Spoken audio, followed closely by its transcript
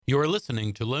You are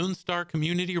listening to Lone Star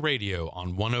Community Radio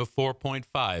on 104.5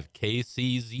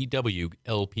 KCZW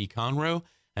LP Conroe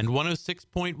and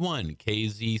 106.1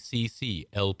 KZCC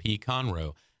LP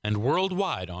Conroe and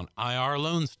worldwide on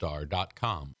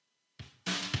irlonestar.com.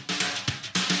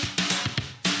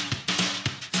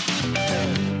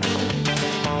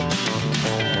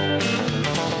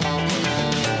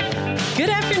 Good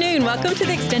afternoon. Welcome to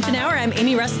the Extension Hour. I'm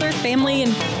Amy Ressler,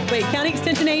 County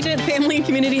Extension Agent, Family and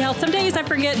Community Health. Some days I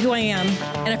forget who I am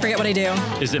and I forget what I do.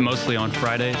 Is it mostly on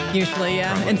Friday? Usually,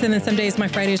 yeah. Probably. And then some days my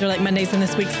Fridays are like Mondays, and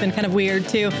this week's been kind of weird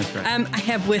too. That's right. I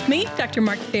have with me Dr.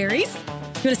 Mark Ferris. You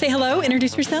want to say hello?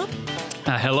 Introduce yourself.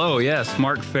 Hello, yes.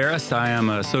 Mark Ferris. I am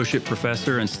an Associate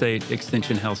Professor and State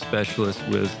Extension Health Specialist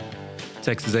with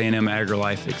Texas A&M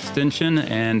AgriLife Extension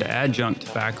and adjunct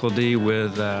faculty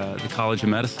with the College of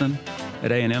Medicine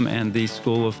at A&M and the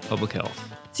School of Public Health.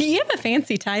 So you have a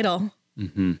fancy title.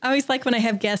 Mm-hmm. I always like when I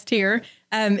have guests here,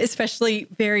 especially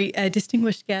very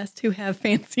distinguished guests who have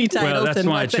fancy titles. Well, that's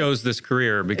why I chose this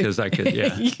career, because I could,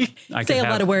 I say a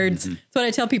lot of words. Mm-hmm. That's what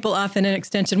I tell people often in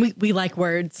Extension. We like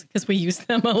words because we use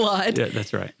them a lot. Yeah,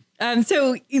 that's right.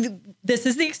 So this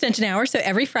is the Extension Hour. So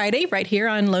every Friday, right here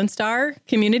on Lone Star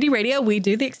Community Radio, we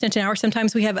do the Extension Hour.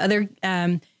 Sometimes we have other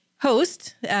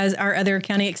hosts as our other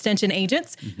county extension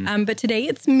agents. Mm-hmm. But today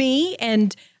it's me.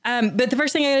 And but the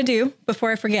first thing I got to do before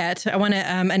I forget, I want to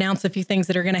announce a few things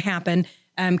that are going to happen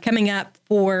coming up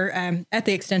for at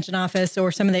the Extension office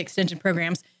or some of the extension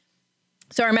programs.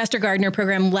 So our Master Gardener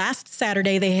program, last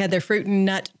Saturday, they had their fruit and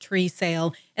nut tree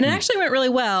sale. And it actually went really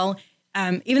well.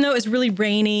 Even though it was really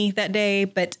rainy that day,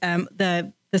 but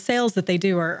the sales that they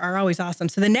do are always awesome.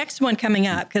 So the next one coming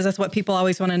up, because that's what people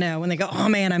always want to know when they go, oh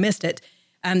man, I missed it.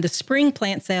 The spring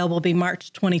plant sale will be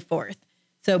March 24th.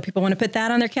 So people want to put that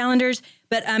on their calendars.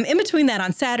 But in between that,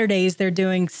 on Saturdays, they're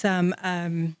doing some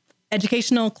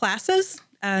educational classes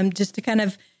just to kind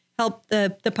of help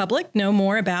the public know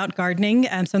more about gardening,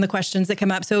 some of the questions that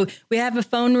come up. So we have a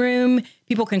phone room.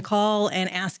 People can call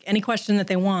and ask any question that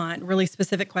they want, really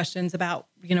specific questions about,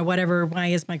 whatever, why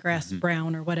is my grass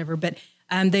brown or whatever. But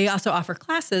they also offer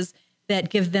classes that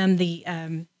give them the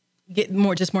get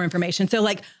more information. So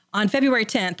like on February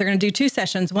 10th, they're going to do 2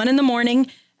 sessions. One in the morning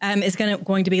is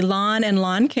going to be lawn and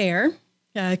lawn care.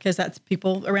 Because that's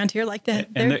people around here like to.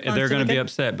 And they're going to be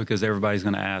upset because everybody's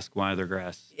going to ask why their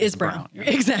grass is brown. Yeah.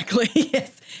 Exactly.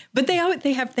 Yes, but they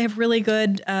have really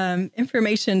good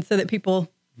information so that people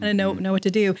kind of know what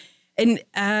to do. And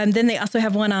then they also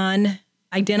have one on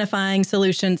identifying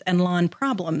solutions and lawn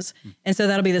problems. And so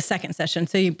that'll be the second session.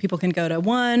 So people can go to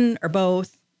one or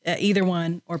both, either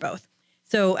one or both.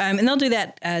 So and they'll do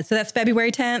that. So that's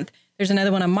February 10th. There's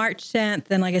another one on March 10th.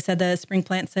 Then, like I said, the spring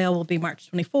plant sale will be March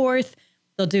 24th.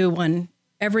 They'll do one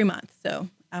every month, so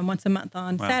once a month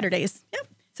on Saturdays. Yep.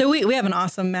 So we have an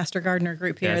awesome Master Gardener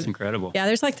group here. Yeah, it's incredible. Yeah,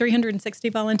 there's like 360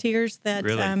 volunteers that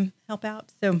really? Help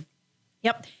out. So,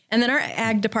 yep. And then our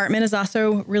ag department is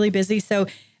also really busy. So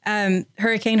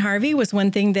Hurricane Harvey was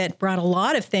one thing that brought a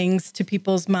lot of things to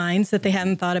people's minds that they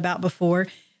hadn't thought about before.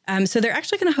 So they're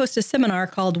actually going to host a seminar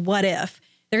called What If?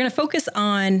 They're going to focus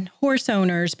on horse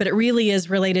owners, but it really is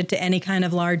related to any kind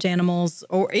of large animals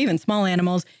or even small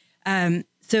animals.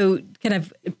 So kind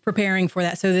of preparing for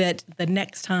that so that the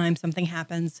next time something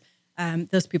happens,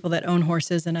 those people that own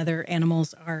horses and other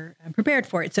animals are prepared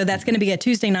for it. So that's going to be a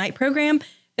Tuesday night program,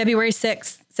 February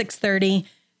 6th, 6:30,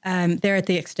 there at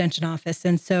the Extension office.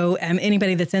 And so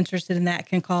anybody that's interested in that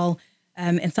can call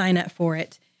and sign up for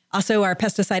it. Also, our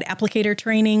pesticide applicator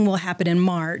training will happen in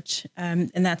March. And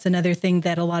that's another thing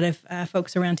that a lot of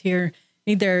folks around here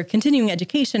need their continuing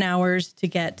education hours to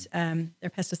get their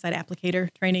pesticide applicator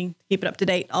training, to keep it up to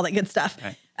date, all that good stuff.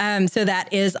 Right. So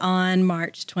that is on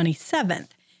March 27th.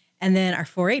 And then our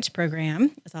 4-H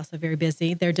program is also very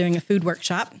busy. They're doing a food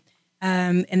workshop,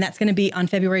 and that's going to be on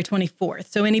February 24th.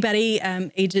 So anybody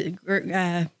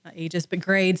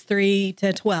grades 3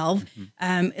 to 12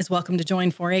 is welcome to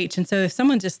join 4-H. And so if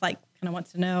someone just kind of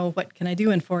wants to know what can I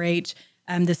do in 4-H,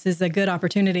 this is a good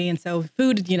opportunity. And so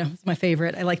food, is my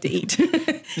favorite. I like to eat.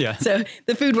 Yeah. So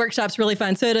the food workshop's really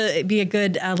fun. So it'll be a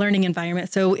good learning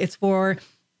environment. So it's for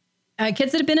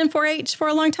kids that have been in 4-H for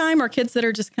a long time, or kids that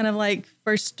are just kind of like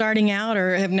first starting out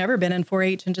or have never been in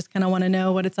 4-H and just kind of want to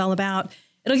know what it's all about.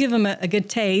 It'll give them a good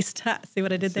taste. See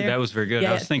what I did there? That was very good.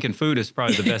 Yeah. I was thinking food is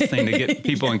probably the best thing to get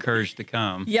people encouraged to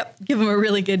come. Yep. Give them a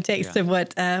really good taste of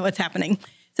what's happening.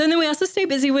 So then we also stay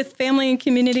busy with family and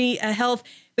community health.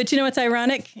 But what's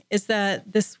ironic is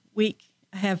that this week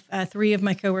I have 3 of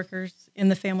my coworkers in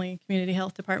the family and community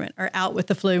health department are out with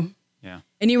the flu. Yeah.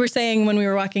 And you were saying when we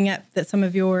were walking up that some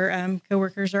of your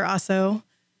coworkers are also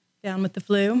down with the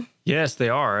flu. Yes, they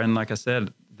are. And like I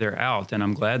said, they're out, and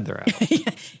I'm glad they're out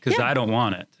because I don't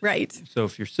want it. Right. So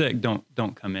if you're sick,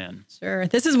 don't come in. Sure.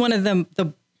 This is one of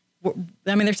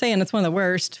they're saying it's one of the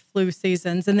worst flu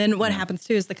seasons. And then what happens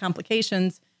too is the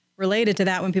complications related to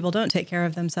that when people don't take care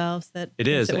of themselves. That it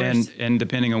is, worse. and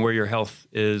depending on where your health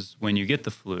is when you get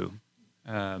the flu,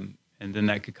 and then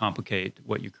that could complicate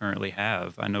what you currently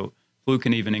have. I know flu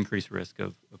can even increase risk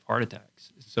of heart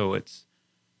attacks. So it's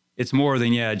more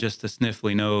than just a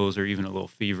sniffly nose or even a little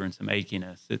fever and some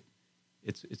achiness.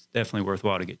 It's definitely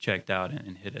worthwhile to get checked out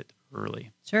and hit it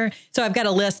early. Sure. So I've got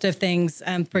a list of things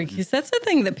because that's the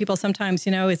thing that people sometimes,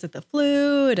 is it the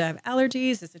flu? Do I have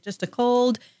allergies? Is it just a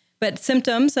cold? But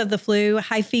symptoms of the flu: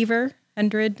 high fever,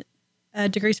 100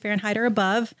 degrees Fahrenheit or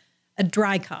above, a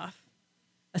dry cough,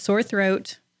 a sore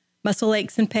throat, muscle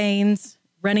aches and pains,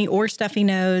 runny or stuffy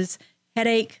nose,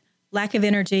 headache, lack of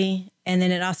energy, and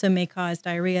then it also may cause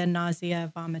diarrhea,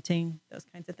 nausea, vomiting, those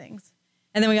kinds of things.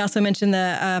 And then we also mentioned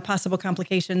the possible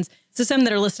complications. So some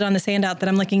that are listed on this handout that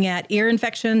I'm looking at: ear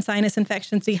infection, sinus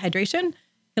infection, dehydration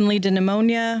can lead to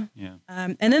pneumonia. Yeah.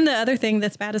 And then the other thing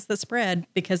that's bad is the spread,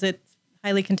 because it's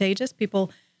highly contagious.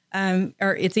 People,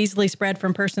 it's easily spread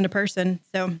from person to person.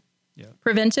 So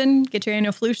prevention: get your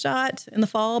annual flu shot in the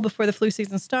fall before the flu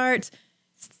season starts.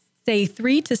 Stay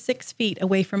 3 to 6 feet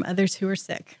away from others who are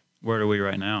sick. Where are we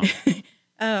right now?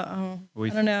 I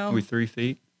don't know. Are we 3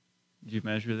 feet? Did you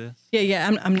measure this? Yeah.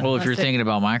 I'm not. Well, if you're thinking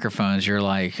about microphones, you're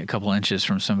like a couple inches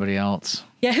from somebody else.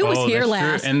 Yeah, who was here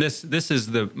last? True. And this is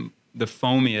the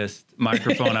foamiest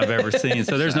microphone I've ever seen.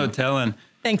 So there's no telling.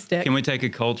 Thanks, Dick. Can we take a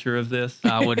culture of this?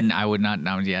 I would not.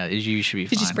 No, yeah, you should be fine.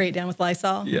 Did you spray it down with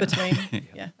Lysol between?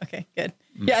 Yeah. Okay, good.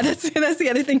 Yeah, that's the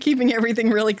other thing, keeping everything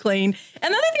really clean.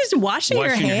 And the other thing is washing your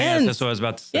hands. That's what I was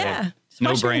about to say. Yeah.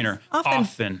 No brainer.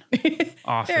 Often.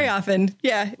 Very often.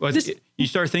 Yeah. Well, you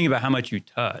start thinking about how much you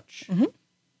touch. Mm-hmm.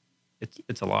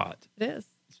 It's a lot. It is.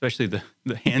 Especially the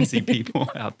handsy people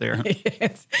out there.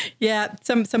 Yeah.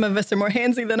 Some of us are more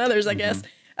handsy than others, I guess.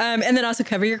 And then also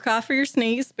cover your cough or your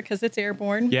sneeze because it's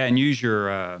airborne. Yeah, and use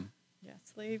your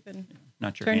sleeve and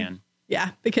not your hand.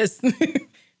 Yeah, because the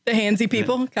handsy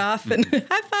people cough and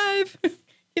high five.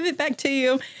 Give it back to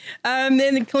you.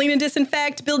 Then clean and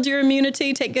disinfect, build your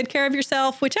immunity, take good care of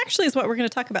yourself, which actually is what we're going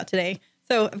to talk about today.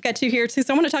 So I've got you here too.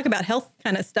 So I want to talk about health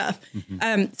kind of stuff.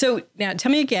 So now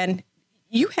tell me again,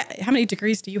 how many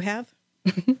degrees do you have?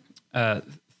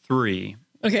 3.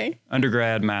 Okay.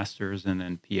 Undergrad, master's, and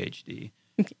then PhD.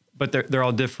 Okay. But they're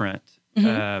all different.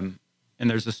 And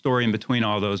there's a story in between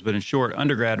all those. But in short,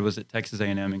 undergrad was at Texas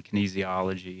A&M in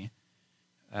kinesiology.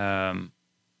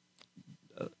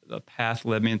 The path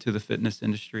led me into the fitness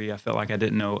industry. I felt like I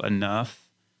didn't know enough.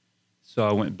 So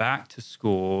I went back to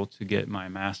school to get my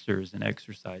master's in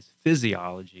exercise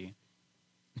physiology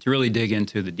to really dig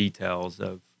into the details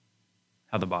of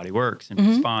how the body works and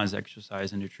responds to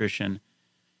exercise and nutrition.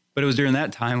 But it was during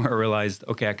that time where I realized,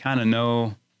 okay, I kind of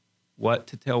know what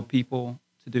to tell people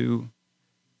to do,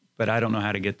 but I don't know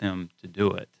how to get them to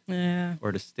do it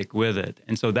or to stick with it.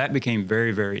 And so that became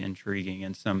very, very intriguing.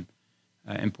 And some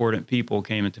important people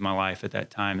came into my life at that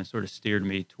time and sort of steered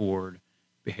me toward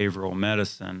behavioral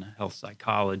medicine, health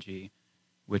psychology,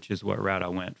 which is what route I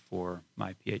went for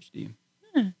my PhD.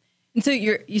 And so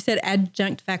you said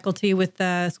adjunct faculty with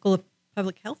the School of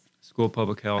Public Health? School of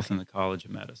Public Health and the College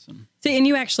of Medicine. So, and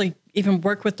you actually even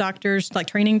work with doctors, like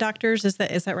training doctors, is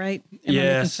that right?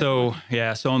 So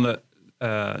on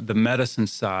the medicine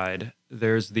side,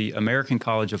 there's the American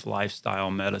College of Lifestyle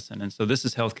Medicine. And so this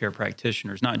is healthcare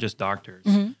practitioners, not just doctors,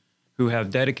 who have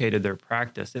dedicated their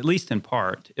practice, at least in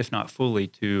part, if not fully,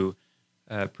 to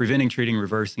preventing, treating,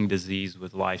 reversing disease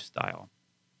with lifestyle.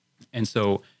 And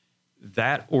so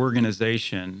that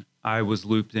organization, I was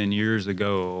looped in years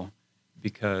ago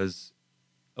because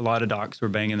a lot of docs were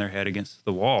banging their head against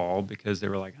the wall because they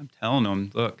were like, I'm telling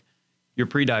them, look, you're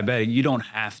pre-diabetic. You don't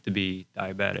have to be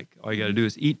diabetic. All you got to do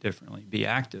is eat differently, be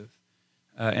active.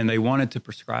 And they wanted to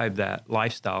prescribe that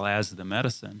lifestyle as the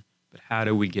medicine. But how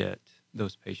do we get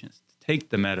those patients to take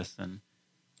the medicine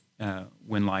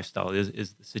when lifestyle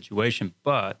is the situation?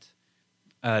 But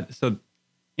so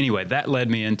anyway, that led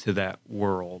me into that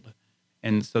world.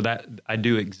 And so that I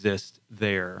do exist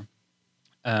there,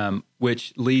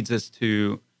 which leads us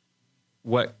to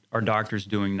what are doctors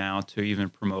doing now to even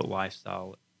promote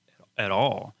lifestyle at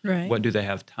all? Right. What do they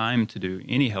have time to do?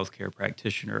 Any healthcare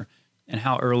practitioner, and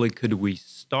how early could we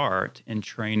start in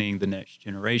training the next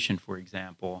generation, for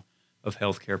example, of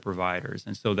healthcare providers?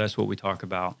 And so that's what we talk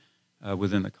about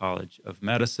within the College of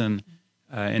Medicine,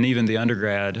 and even the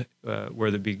undergrad,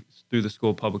 whether it be through the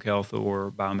School of Public Health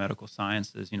or biomedical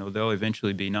sciences. They'll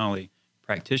eventually be not only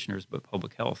practitioners but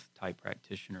public health type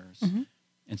practitioners.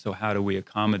 And so how do we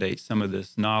accommodate some of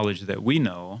this knowledge that we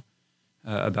know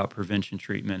about prevention,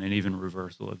 treatment, and even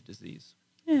reversal of disease?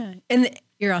 Yeah. And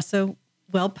you're also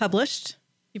well published.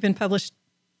 You've been published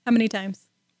how many times?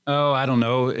 Oh, I don't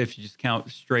know. If you just count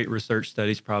straight research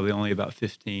studies, probably only about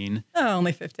 15. Oh,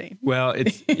 only 15. Well,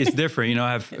 it's different. You know,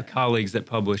 I have colleagues that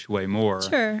publish way more.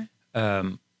 Sure.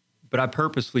 But I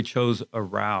purposely chose a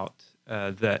route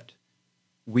that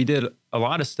we did a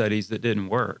lot of studies that didn't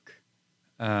work.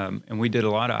 And we did a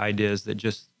lot of ideas that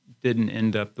just didn't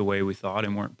end up the way we thought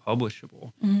and weren't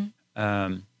publishable.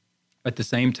 At the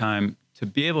same time, to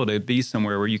be able to be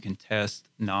somewhere where you can test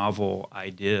novel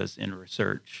ideas in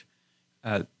research,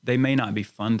 they may not be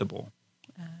fundable.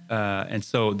 And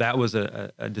so that was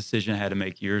a decision I had to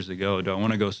make years ago. Do I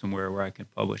want to go somewhere where I can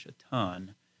publish a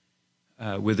ton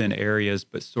within areas,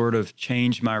 but sort of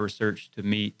change my research to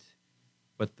meet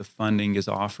what the funding is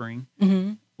offering?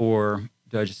 Or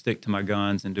do I just stick to my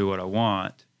guns and do what I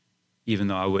want, even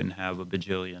though I wouldn't have a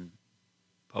bajillion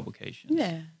publications?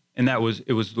 Yeah. And it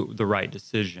was the right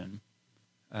decision.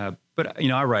 But, you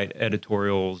know, I write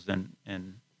editorials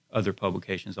and other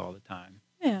publications all the time.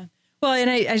 Yeah. Well, and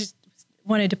I just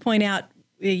wanted to point out,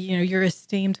 you know, your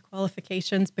esteemed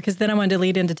qualifications, because then I wanted to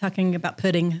lead into talking about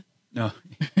pudding. No,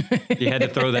 you had to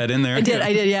throw that in there. I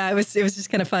did. Yeah, it was just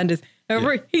kind of fun to.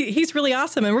 He's really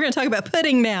awesome, and we're going to talk about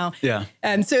pudding now. Yeah.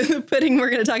 So the pudding we're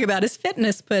going to talk about is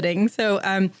fitness pudding.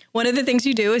 So one of the things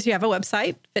you do is you have a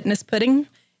website, Fitness Pudding,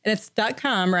 and it's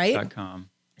 .com, right? .com.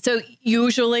 So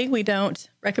usually we don't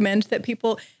recommend that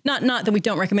people, not that we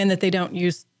don't recommend that they don't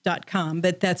use .com,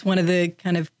 but that's one of the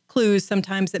kind of clues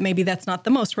sometimes that maybe that's not the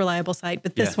most reliable site.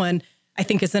 But this one, I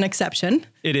think, is an exception.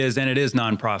 It is, and it is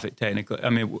nonprofit technically. I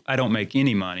mean, I don't make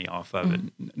any money off of it.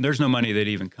 There's no money that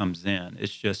even comes in.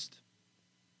 It's just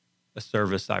a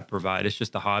service I provide. It's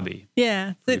just a hobby.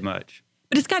 Yeah. Pretty much.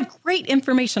 But it's got great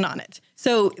information on it.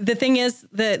 So the thing is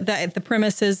that the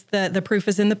premise is that the proof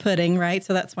is in the pudding, right?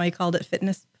 So that's why you called it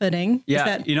Fitness Pudding.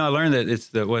 Yeah. You know, I learned that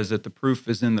the proof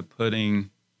is in the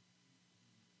pudding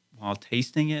while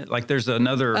tasting it. Like there's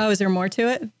another. Oh, is there more to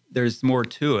it? There's more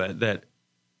to it that,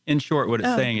 in short, what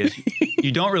it's saying is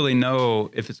you don't really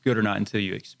know if it's good or not until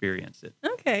you experience it.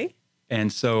 Okay.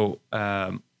 And so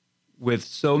with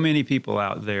so many people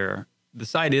out there, the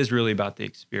site is really about the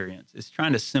experience. It's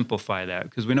trying to simplify that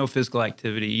because we know physical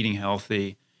activity, eating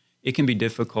healthy, it can be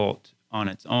difficult on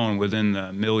its own within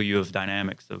the milieu of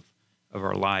dynamics of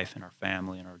our life and our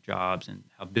family and our jobs and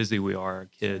how busy we are, our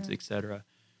kids, et cetera.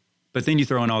 But then you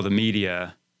throw in all the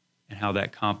media and how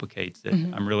that complicates it.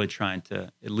 I'm really trying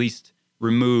to at least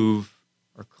remove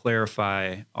or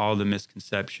clarify all the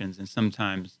misconceptions and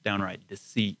sometimes downright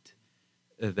deceit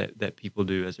that people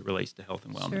do as it relates to health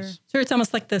and wellness. Sure, it's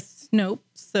almost like the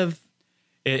Snopes of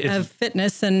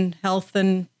fitness and health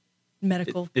and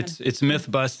medical. It's myth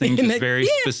busting, just very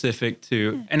specific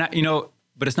to, and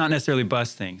but it's not necessarily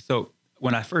busting. So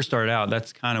when I first started out,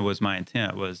 that's kind of was my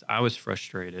intent. Was I was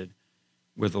frustrated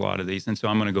with a lot of these, and so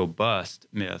I'm going to go bust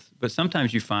myth. But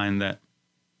sometimes you find that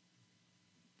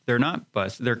they're not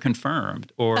busted, they're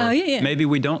confirmed, or maybe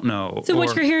we don't know. So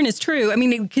what you're hearing is true. I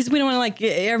mean, because we don't want to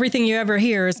everything you ever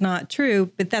hear is not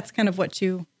true, but that's kind of what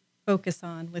you focus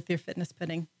on with your Fitness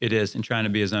Pudding. It is, and trying to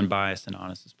be as unbiased and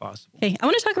honest as possible. Okay, I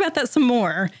want to talk about that some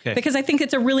more because I think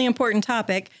it's a really important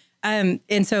topic. And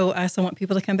so I also want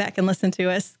people to come back and listen to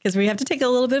us because we have to take a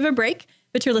little bit of a break.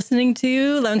 But you're listening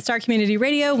to Lone Star Community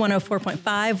Radio, 104.5,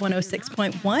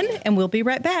 106.1, and we'll be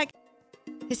right back.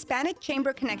 Hispanic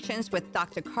Chamber Connections with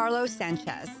Dr. Carlos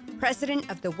Sanchez, president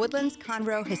of the Woodlands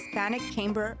Conroe Hispanic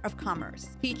Chamber of Commerce,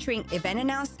 featuring event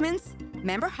announcements,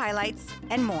 member highlights,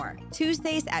 and more.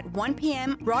 Tuesdays at 1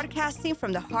 p.m., broadcasting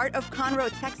from the heart of Conroe,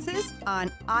 Texas on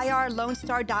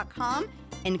irlonestar.com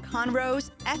and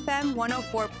Conroe's FM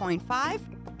 104.5,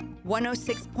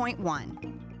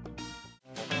 106.1.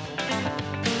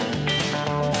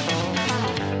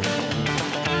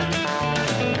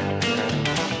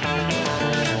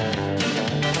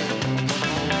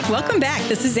 Welcome back.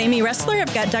 This is Amy Ressler.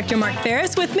 I've got Dr. Mark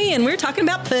Ferris with me, and we're talking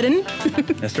about pudding.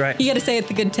 That's right. You got to say it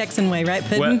the good Texan way, right?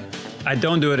 Pudding? Well, I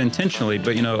don't do it intentionally,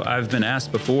 but, I've been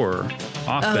asked before,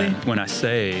 often, when I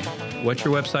say, what's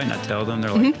your website? And I tell them,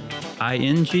 they're like,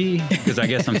 ING? Because I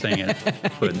guess I'm saying it.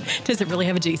 Pudding. Does it really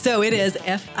have a G? So it is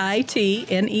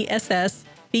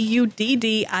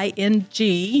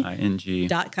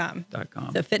FITNESSPUDDING.com.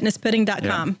 So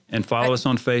fitnesspudding.com. Yeah. And follow us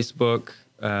on Facebook.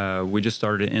 We just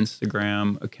started an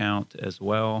Instagram account as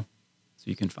well, so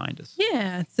you can find us.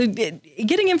 Yeah, so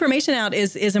getting information out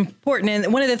is important.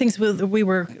 And one of the things we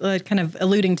were kind of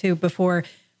alluding to before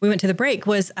we went to the break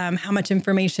was how much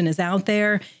information is out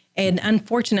there. And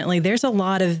unfortunately, there's a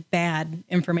lot of bad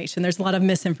information. There's a lot of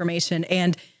misinformation.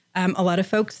 And a lot of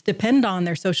folks depend on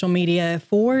their social media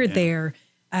for their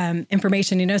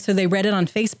information, so they read it on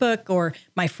Facebook or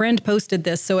my friend posted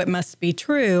this, so it must be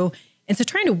true. And so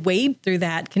trying to wade through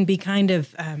that can be kind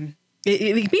of,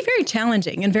 it can be very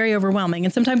challenging and very overwhelming.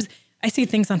 And sometimes I see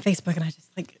things on Facebook and I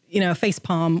just face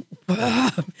palm.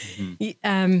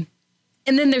 And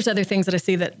then there's other things that I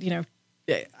see that,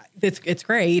 it's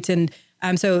great. And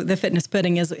so the fitness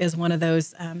pudding is one of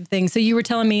those things. So you were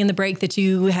telling me in the break that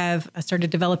you have started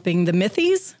developing the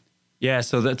Mythies. Yeah,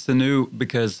 so that's the new,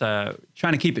 because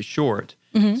trying to keep it short.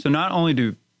 So not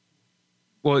only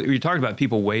you talked about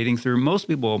people wading through, most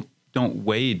people don't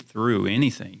wade through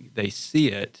anything. They see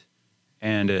it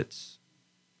and it's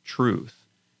truth.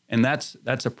 And that's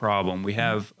a problem. We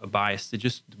have a bias to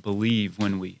just believe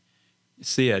when we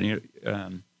see it.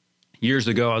 Years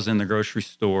ago, I was in the grocery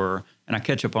store and I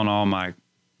catch up on all my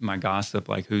gossip,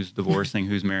 like who's divorcing,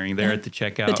 who's marrying, there at the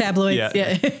checkout. The tabloids,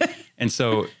 yeah. And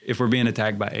so if we're being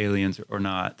attacked by aliens or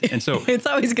not. And so it's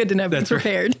always good to know, be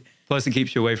prepared. Right. Plus it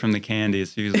keeps you away from the candy.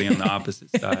 It's usually on the opposite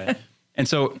side. And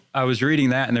so I was reading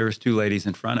that and there was two ladies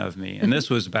in front of me. And this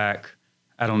was back,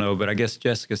 I don't know, but I guess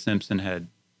Jessica Simpson had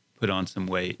put on some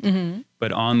weight.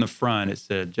 But on the front it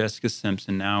said Jessica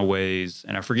Simpson now weighs,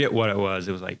 and I forget what it was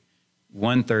like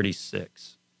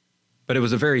 136. But it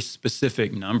was a very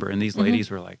specific number. And these ladies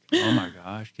were like, oh my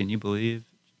gosh, can you believe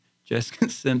Jessica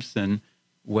Simpson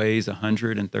weighs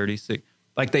 136?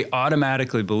 Like they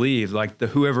automatically believe, like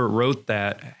whoever wrote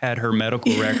that had her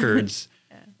medical records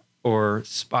or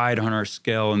spied on her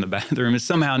scale in the bathroom and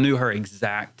somehow knew her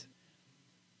exact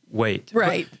weight.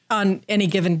 Right. On any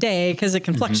given day, because it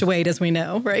can fluctuate, as we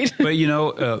know, right? But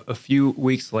a few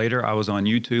weeks later, I was on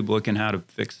YouTube looking how to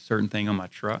fix a certain thing on my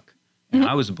truck. And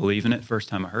I was believing it first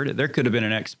time I heard it. There could have been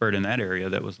an expert in that area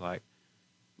that was like,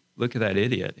 look at that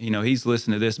idiot. He's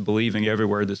listening to this, believing every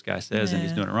word this guy says, and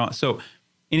he's doing it wrong. So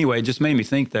anyway, it just made me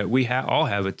think that we all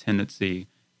have a tendency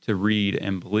to read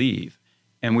and believe.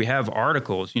 And we have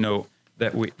articles,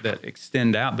 that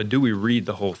extend out, but do we read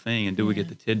the whole thing and do we get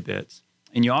the tidbits?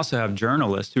 And you also have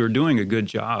journalists who are doing a good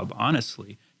job,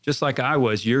 honestly, just like I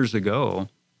was years ago,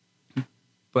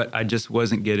 but I just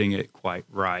wasn't getting it quite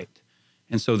right.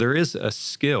 And so there is a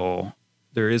skill,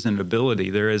 there is an ability,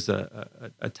 there is a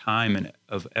time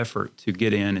of effort to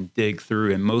get in and dig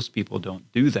through, and most people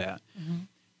don't do that.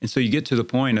 And so you get to the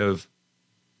point of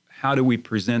how do we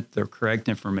present the correct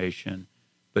information,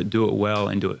 but do it well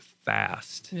and do it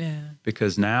fast? Yeah.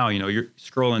 Because now, you're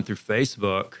scrolling through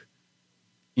Facebook,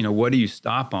 what do you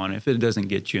stop on? If it doesn't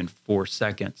get you in 4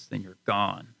 seconds, then you're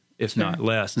gone, if not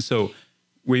less. And so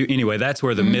that's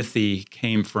where the Mythi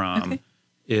came from.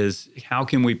 Is how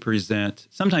can we present,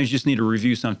 sometimes you just need to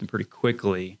review something pretty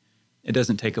quickly. It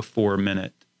doesn't take a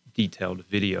 4-minute detailed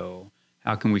video.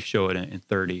 How can we show it in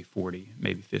 30, 40,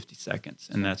 maybe 50 seconds?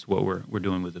 And that's what we're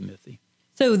doing with the Mythi.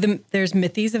 So there's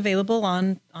Mythies available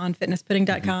on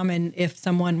fitnesspudding.com. And if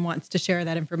someone wants to share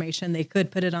that information, they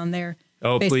could put it on their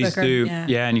Facebook. Please do.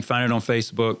 Yeah, and you find it on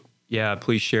Facebook. Yeah,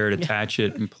 please share it, attach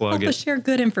it, and plug it. Help us share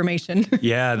good information.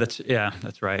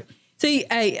 That's right. So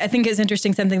I think it's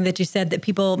interesting something that you said, that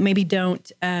people maybe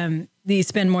don't you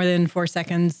spend more than 4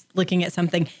 seconds looking at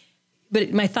something.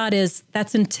 But my thought is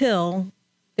that's until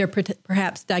they're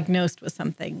perhaps diagnosed with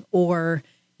something, or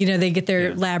they get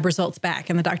their lab results back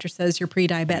and the doctor says you're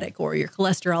pre-diabetic or your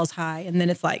cholesterol's high, and then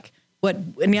it's like, what?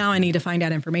 Now I need to find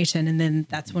out information, and then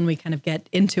that's when we kind of get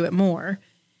into it more.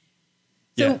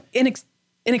 So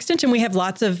in Extension, we have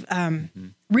lots of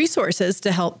resources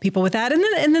to help people with that,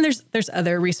 and then there's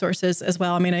other resources as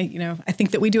well. I mean, I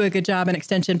think that we do a good job in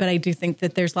Extension, but I do think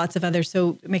that there's lots of others.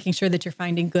 So making sure that you're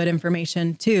finding good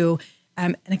information too,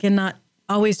 and again, not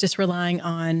always just relying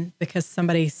on because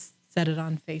somebody said it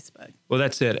on Facebook. Well,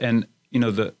 that's it, and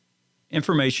the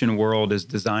information world is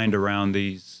designed around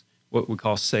these what we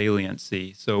call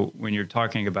saliency. So when you're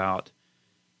talking about,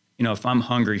 if I'm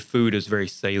hungry, food is very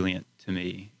salient to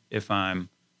me. If I'm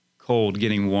cold,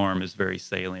 getting warm is very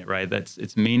salient, right?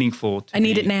 It's meaningful to me. I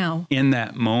need it now. In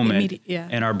that moment. Yeah.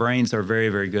 And our brains are very,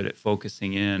 very good at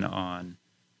focusing in on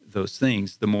those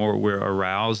things. The more we're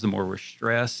aroused, the more we're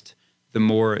stressed, the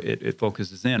more it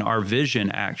focuses in. Our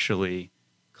vision actually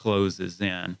closes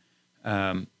in.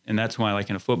 And that's why, like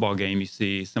in a football game, you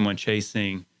see someone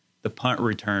chasing the punt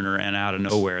returner and out of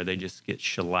nowhere, they just get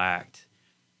shellacked.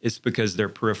 It's because their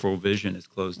peripheral vision is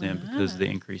closed in because of the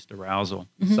increased arousal,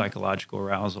 psychological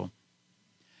arousal.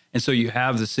 And so you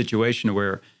have the situation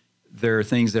where there are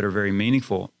things that are very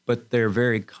meaningful, but they're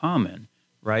very common,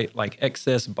 right? Like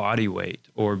excess body weight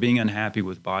or being unhappy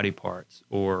with body parts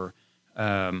or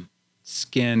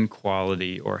skin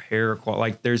quality or hair quality.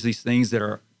 Like there's these things that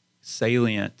are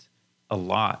salient a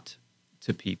lot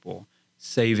to people,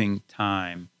 saving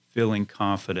time, feeling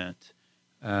confident,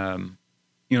 you know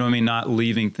what I mean? Not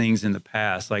leaving things in the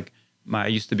past. Like I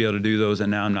used to be able to do those and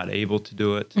now I'm not able to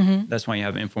do it. Mm-hmm. That's why you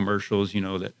have infomercials,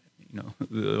 that,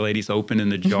 the ladies opening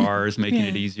the jars, making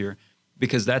it easier,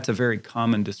 because that's a very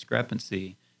common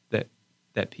discrepancy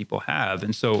that people have.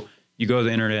 And so you go to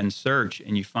the internet and search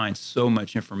and you find so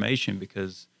much information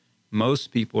because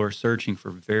most people are searching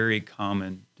for very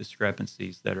common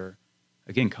discrepancies that are,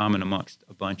 again, common amongst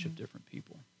a bunch of different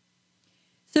people.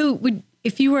 So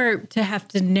if you were to have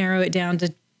to narrow it down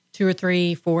to 2 or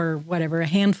 3, 4, whatever, a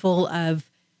handful of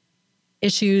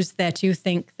issues that you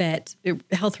think that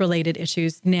health-related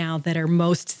issues now that are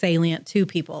most salient to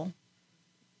people,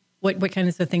 what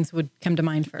kinds of things would come to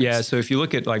mind first? Yeah, so if you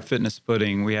look at like Fitness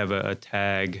Pudding, we have a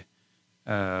tag.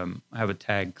 I have a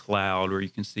tag cloud where you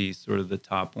can see sort of the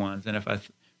top ones. And if I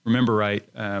remember right,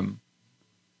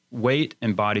 weight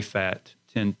and body fat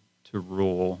tend to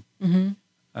rule.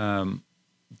 Mm-hmm.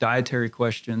 Dietary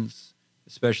questions,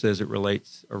 especially as it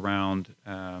relates around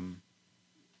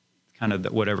kind of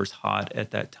whatever's hot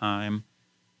at that time,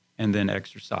 and then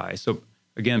exercise. So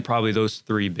again, probably those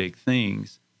 3 big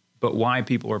things. But why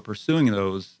people are pursuing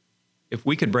those, if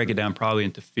we could break it down probably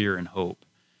into fear and hope.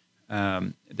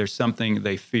 There's something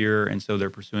they fear, and so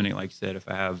they're pursuing it. Like you said, if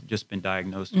I have just been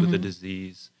diagnosed with a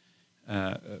disease,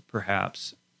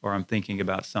 perhaps, or I'm thinking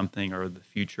about something or the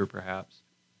future perhaps.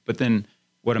 But then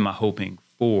what am I hoping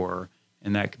for?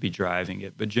 And that could be driving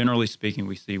it. But generally speaking,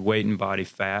 we see weight and body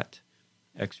fat,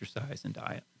 exercise, and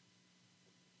diet.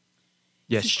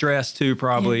 Yeah, stress too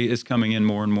probably is coming in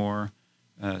more and more.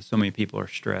 So many people are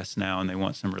stressed now and they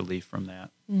want some relief from that.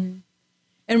 Mm-hmm.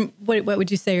 And what would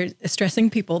you say are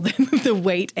stressing people, the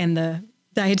weight and the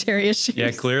dietary issues? Yeah,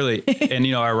 clearly. And,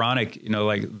 ironic,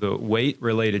 like the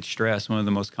weight-related stress, one of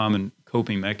the most common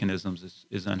coping mechanisms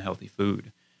is unhealthy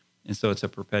food. And so it's a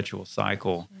perpetual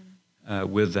cycle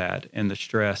with that. And the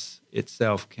stress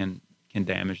itself can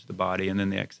damage the body. And then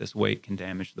the excess weight can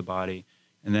damage the body.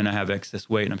 And then I have excess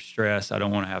weight and I'm stressed. I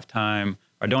don't want to have time.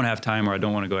 Or I don't have time, or I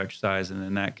don't want to go exercise. And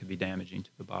then that could be damaging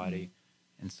to the body.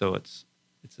 And so it's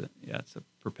a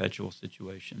perpetual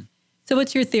situation. So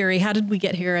what's your theory? How did we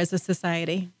get here as a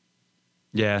society?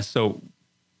 Yeah, so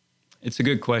it's a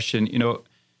good question.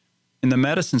 In the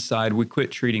medicine side, we quit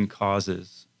treating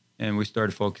causes and we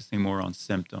started focusing more on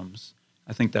symptoms.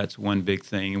 I think that's one big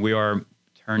thing. And we are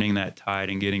turning that tide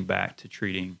and getting back to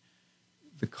treating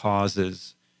the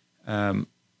causes. 7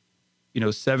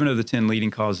 of the 10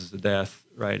 leading causes of death,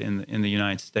 right, in the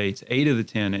United States, 8 of the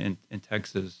 10 in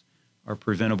Texas are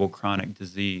preventable chronic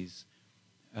disease.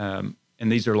 And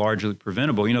these are largely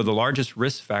preventable. The largest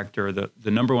risk factor,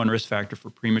 the number one risk factor for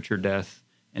premature death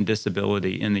and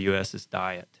disability in the U.S. is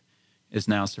diet, is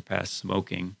now surpassed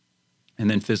smoking. And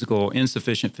then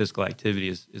insufficient physical activity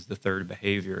is the third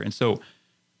behavior. And so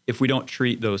if we don't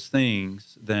treat those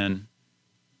things, then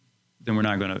we're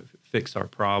not going to fix our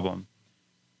problem.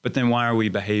 But then why are we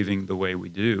behaving the way we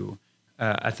do?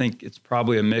 I think it's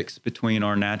probably a mix between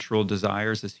our natural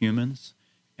desires as humans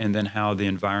and then how the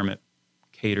environment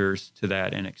caters to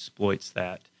that and exploits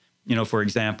that. For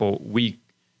example, we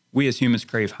as humans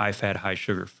crave high-fat,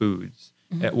 high-sugar foods.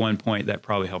 Mm-hmm. At one point, that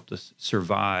probably helped us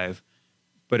survive.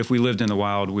 But if we lived in the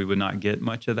wild, we would not get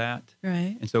much of that.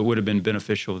 Right. And so it would have been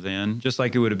beneficial then, just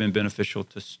like it would have been beneficial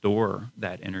to store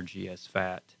that energy as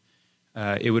fat.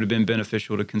 It would have been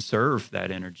beneficial to conserve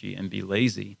that energy and be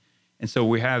lazy. And so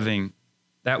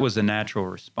that was a natural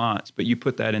response. But you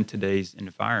put that in today's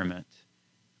environment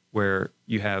where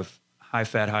you have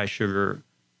high-fat, high-sugar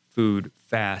food,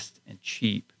 fast and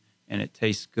cheap, and it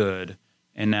tastes good.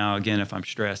 And now, again, if I'm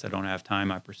stressed, I don't have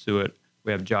time, I pursue it.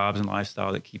 We have jobs and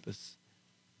lifestyle that keep us,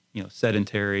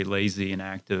 sedentary, lazy,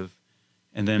 inactive.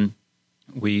 And then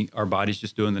our body's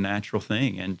just doing the natural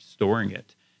thing and storing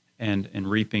it and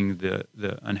reaping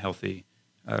the unhealthy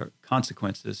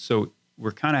consequences. So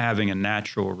we're kind of having a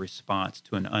natural response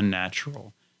to an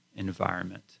unnatural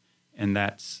environment. And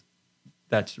that's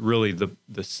really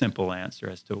the simple answer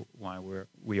as to why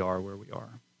we are where we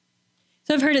are.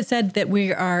 So I've heard it said that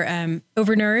we are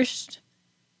overnourished.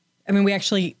 I mean,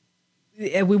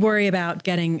 we worry about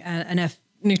getting enough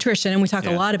nutrition, and we talk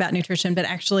a lot about nutrition, but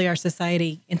actually our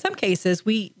society, in some cases,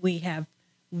 we have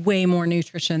way more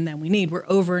nutrition than we need. We're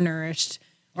overnourished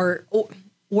or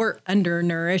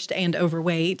undernourished and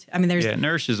overweight. I mean,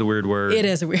 nourished is a weird word. It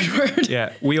is a weird word.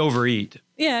 Yeah, we overeat.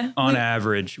 Yeah. On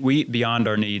average, we eat beyond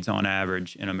our needs on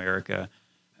average in America.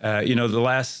 I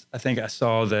think I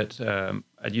saw that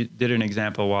I did an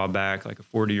example a while back, like a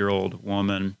 40-year-old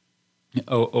woman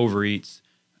overeats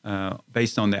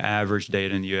based on the average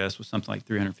data in the U.S. was something like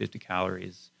 350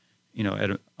 calories,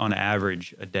 on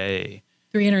average a day.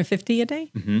 350 a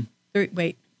day? Mm-hmm.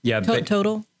 Wait. Yeah.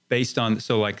 Total? Based on,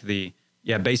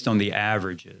 based on the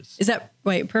averages. Is that,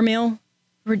 per meal?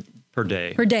 Per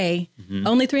day. Per day. Mm-hmm.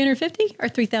 Only 350 or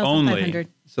 3,500?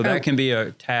 So that can be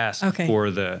a task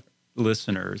for the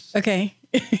listeners. Okay.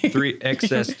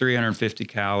 Excess 350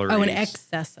 calories. Oh, an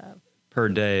excess of. Per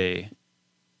day.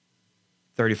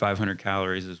 3,500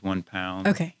 calories is 1 pound.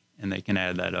 Okay. And they can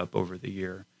add that up over the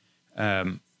year.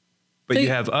 But you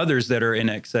have others that are in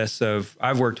excess of,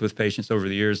 I've worked with patients over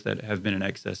the years that have been in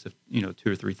excess of,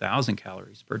 2,000 or 3,000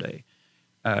 calories per day.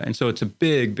 And so it's a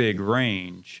big, big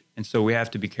range. And so we have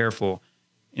to be careful.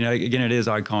 Again, it is,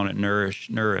 I call it nourish.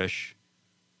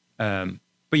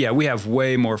 But yeah, we have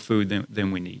way more food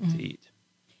than we need to eat.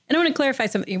 And I want to clarify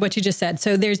something, what you just said.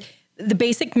 So there's the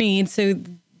basic needs. So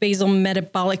basal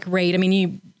metabolic rate. I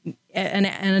mean, an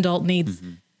adult needs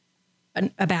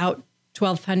about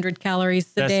 1,200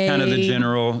 calories a day. That's kind of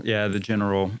the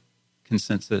general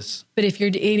consensus. But if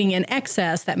you're eating in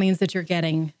excess, that means that you're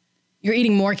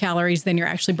eating more calories than you're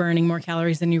actually burning, more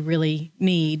calories than you really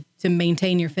need to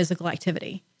maintain your physical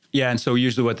activity. Yeah, and so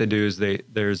usually what they do is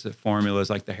there's formulas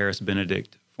like the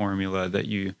Harris-Benedict formula that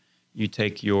you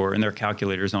take and there are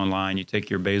calculators online, you take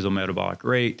your basal metabolic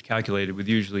rate, calculated with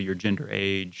usually your gender,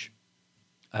 age,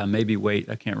 maybe weight,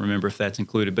 I can't remember if that's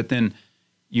included, but then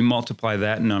you multiply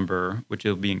that number, which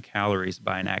will be in calories,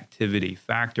 by an activity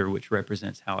factor, which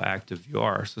represents how active you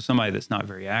are. So somebody that's not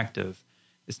very active,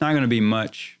 it's not going to be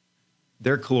much,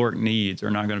 their caloric needs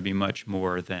are not going to be much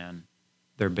more than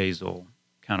their basal,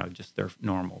 kind of just their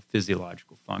normal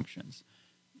physiological functions.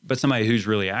 But somebody who's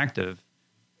really active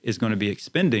is going to be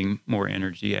expending more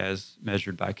energy as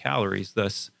measured by calories.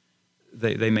 Thus,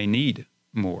 they may need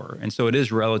more. And so it is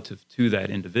relative to that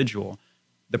individual.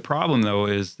 The problem, though,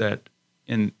 is that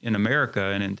in America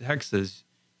and in Texas,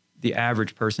 the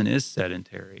average person is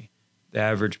sedentary. The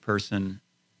average person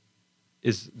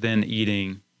is then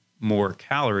eating more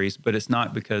calories, but it's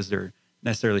not because they're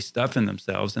necessarily stuffing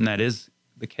themselves, and that is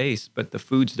the case, but the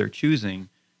foods they're choosing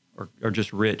are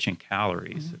just rich in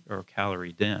calories or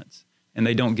calorie dense. And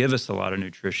they don't give us a lot of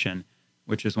nutrition,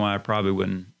 which is why I probably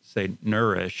wouldn't say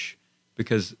nourish,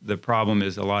 because the problem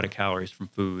is a lot of calories from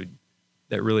food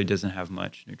that really doesn't have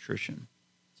much nutrition.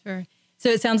 Sure. So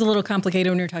it sounds a little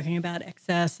complicated when you're talking about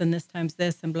excess and this times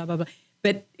this and blah, blah, blah.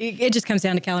 But it just comes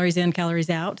down to calories in, calories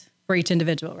out for each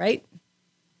individual, right?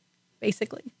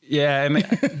 Basically. Yeah. I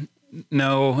mean,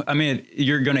 no. I mean,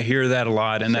 you're going to hear that a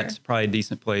lot, and that's probably a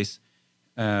decent place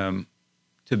to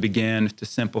begin, to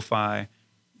simplify.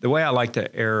 The way I like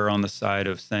to err on the side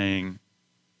of saying,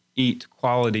 eat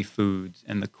quality foods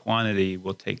and the quantity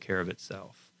will take care of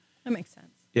itself. That makes sense.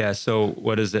 Yeah. So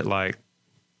what is it like?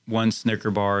 One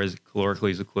Snicker bar is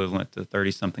calorically equivalent to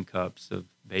 30-something cups of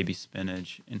baby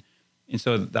spinach. And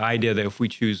so the idea that if we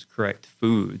choose correct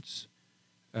foods,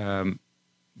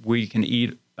 we can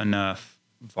eat enough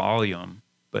volume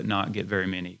but not get very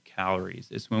many calories.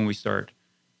 It's when we start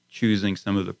choosing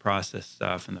some of the processed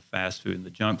stuff and the fast food and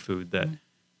the junk food that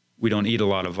we don't eat a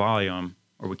lot of volume,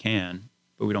 or we can,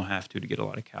 but we don't have to get a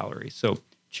lot of calories. So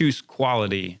choose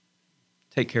quality,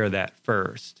 take care of that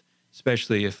first,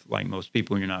 especially if, like most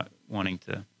people, you're not wanting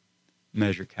to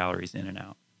measure calories in and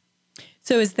out.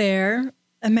 So is there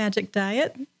a magic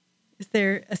diet? Is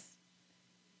there a...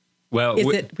 Well,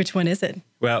 which one is it?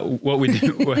 Well, what we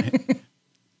do...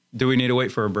 Do we need to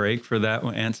wait for a break for that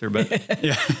answer? But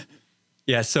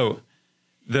yeah. So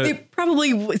there's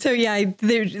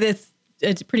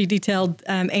it's a pretty detailed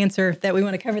answer that we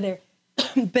want to cover there.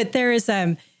 But there is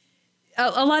a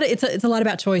lot. It's a lot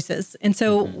about choices, and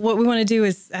so what we want to do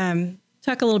is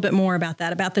talk a little bit more about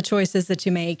that, about the choices that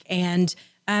you make, and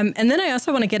then I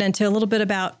also want to get into a little bit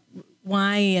about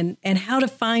why and how to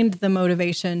find the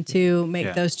motivation to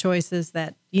make those choices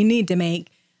that you need to make.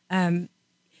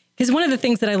 Because one of the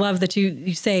things that I love that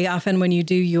you say often when you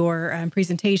do your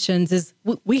presentations is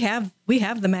we have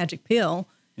the magic pill.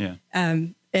 Yeah.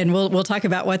 And we'll talk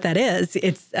about what that is.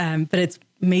 It's but it's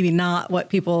maybe not what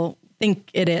people think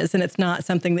it is, and it's not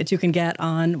something that you can get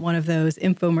on one of those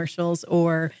infomercials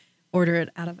or order it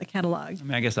out of a catalog. I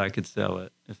mean, I guess I could sell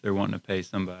it if they're wanting to pay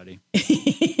somebody.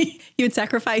 You would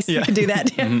sacrifice. Yeah. You could do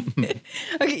that.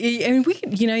 Okay. I mean, we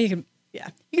could. You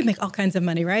could make all kinds of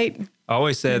money, right? I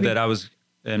always said that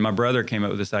and my brother came up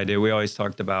with this idea. We always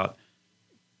talked about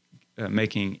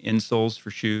making insoles for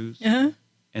shoes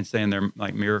and saying they're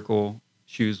like miracle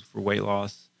shoes for weight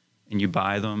loss, and you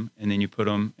buy them and then you put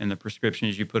them in the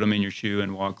prescriptions. You put them in your shoe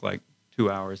and walk like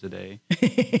 2 hours a day.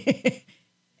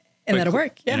 And that'll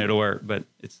work. Yeah. And it'll work, but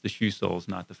it's the shoe soles,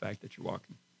 not the fact that you're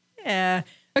walking. Yeah.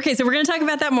 Okay, so we're going to talk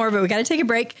about that more, but we got to take a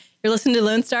break. You're listening to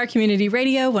Lone Star Community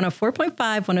Radio, 104.5,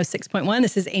 106.1.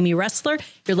 This is Amy Ressler.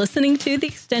 You're listening to the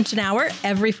Extension Hour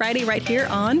every Friday right here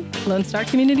on Lone Star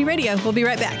Community Radio. We'll be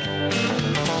right back.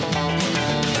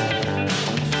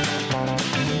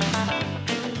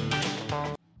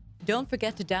 Don't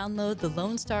forget to download the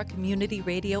Lone Star Community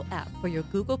Radio app for your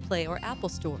Google Play or Apple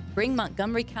Store. Bring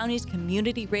Montgomery County's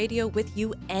community radio with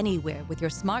you anywhere with your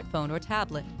smartphone or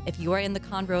tablet. If you are in the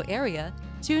Conroe area,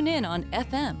 tune in on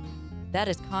FM. That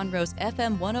is Conroe's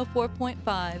FM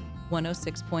 104.5,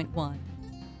 106.1.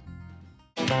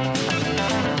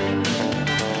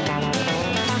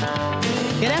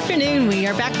 Good afternoon. We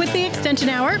are back with the Extension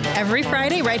Hour every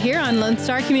Friday right here on Lone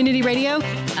Star Community Radio.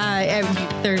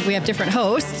 We have different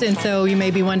hosts, and so you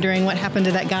may be wondering what happened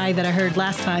to that guy that I heard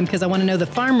last time, because I want to know the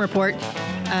farm report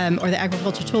or the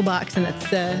agriculture toolbox. And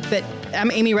but I'm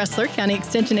Amy Ressler, County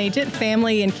Extension Agent,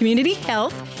 Family and Community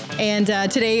Health. And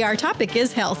today our topic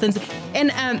is health.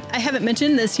 And I haven't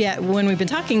mentioned this yet when we've been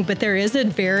talking, but there is a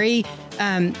very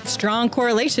strong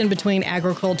correlation between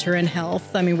agriculture and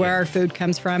health. I mean, where our food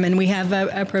comes from. And we have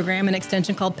a program, an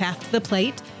extension called Path to the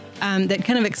Plate that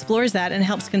kind of explores that and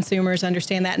helps consumers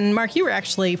understand that. And Mark, you were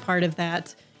actually part of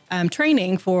that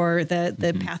training for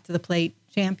the Path to the Plate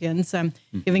champions,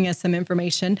 giving us some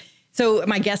information. So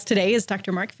my guest today is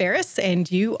Dr. Mark Ferris, and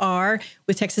you are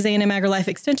with Texas A&M AgriLife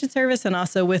Extension Service and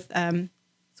also with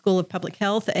School of Public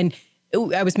Health. And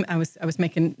I was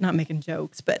not making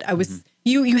jokes, but I was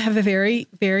you have a very,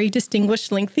 very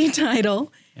distinguished, lengthy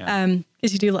title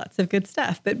because you do lots of good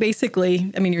stuff. But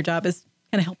basically, I mean, your job is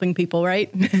kind of helping people, right?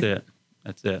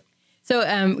 That's it. So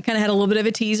we kind of had a little bit of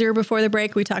a teaser before the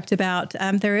break. We talked about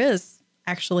there is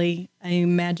actually a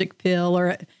magic pill or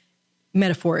a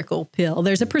metaphorical pill.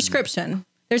 There's a prescription.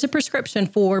 There's a prescription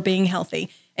for being healthy.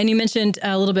 And you mentioned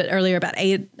a little bit earlier about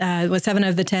 7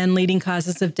 of the 10 leading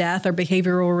causes of death are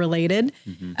behavioral related.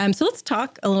 So let's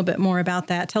talk a little bit more about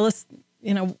that. Tell us,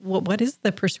 what is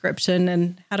the prescription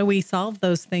and how do we solve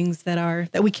those things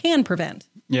that we can prevent?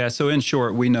 Yeah. So in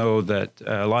short, we know that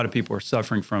a lot of people are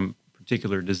suffering from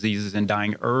particular diseases and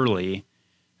dying early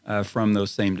from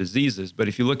those same diseases. But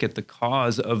if you look at the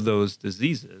cause of those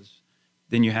diseases,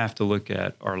 then you have to look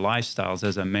at our lifestyles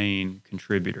as a main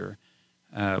contributor,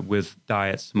 with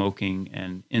diet, smoking,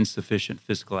 and insufficient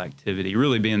physical activity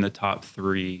really being the top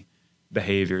 3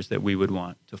 behaviors that we would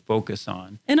want to focus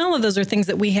on. And all of those are things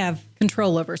that we have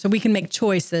control over, so we can make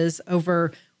choices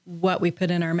over what we put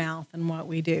in our mouth and what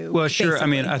we do. Well, sure. Basically.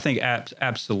 I mean, I think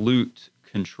absolute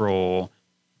control,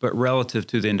 but relative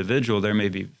to the individual, there may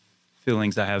be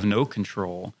feelings I have no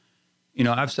control.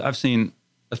 I've seen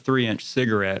a 3-inch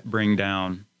cigarette bring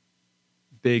down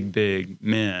big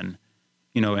men,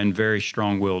 and very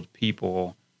strong-willed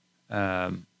people.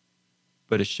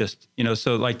 But it's just,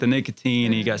 so like the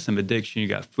nicotine, you got some addiction, you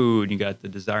got food, you got the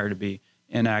desire to be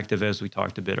inactive, as we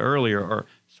talked a bit earlier, are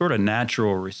sort of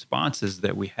natural responses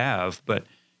that we have. But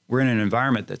we're in an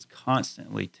environment that's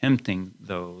constantly tempting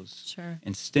those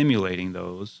and stimulating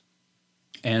those.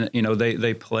 And,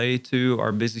 they play to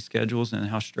our busy schedules and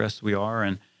how stressed we are.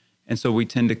 And so we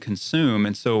tend to consume.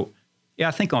 And so,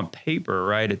 I think on paper,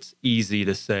 right, it's easy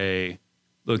to say,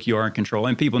 look, you are in control.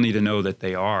 And people need to know that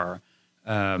they are.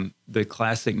 The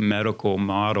classic medical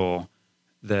model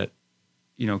that,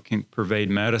 can pervade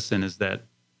medicine is that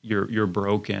you're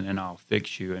broken and I'll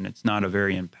fix you. And it's not a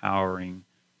very empowering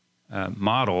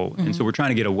model. And so we're trying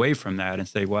to get away from that and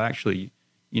say, well, actually,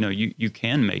 you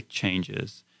can make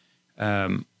changes.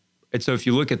 And so if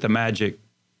you look at the magic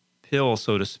pill,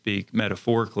 so to speak,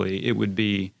 metaphorically, it would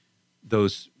be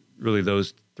those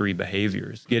 3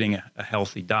 behaviors: getting a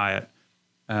healthy diet,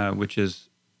 which is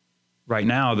right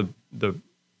now the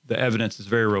evidence is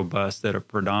very robust that a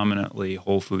predominantly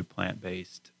whole food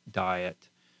plant-based diet.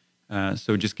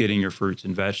 So just getting your fruits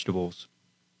and vegetables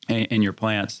and your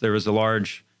plants. There was a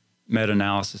large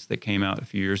meta-analysis that came out a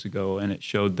few years ago, and it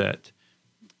showed that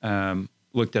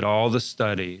looked at all the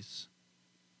studies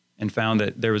and found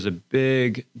that there was a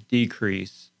big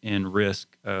decrease in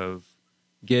risk of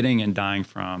getting and dying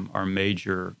from our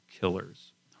major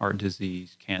killers: heart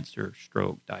disease, cancer,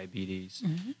 stroke, diabetes.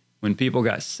 When people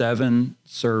got 7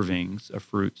 servings of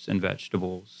fruits and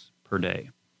vegetables per day.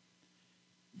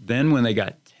 Then when they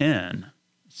got 10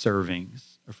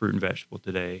 servings of fruit and vegetable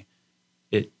per day,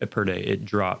 it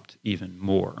dropped even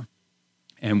more.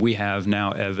 And we have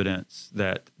now evidence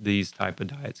that these type of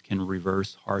diets can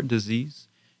reverse heart disease.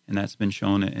 And that's been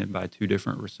shown by 2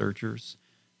 different researchers.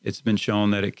 It's been shown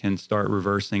that it can start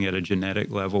reversing at a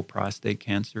genetic level prostate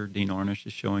cancer. Dean Ornish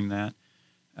is showing that.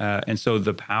 And so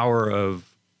the power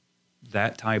of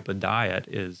that type of diet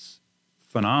is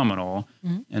phenomenal.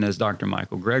 And as Dr.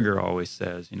 Michael Greger always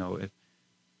says,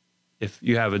 if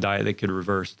you have a diet that could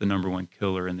reverse the number one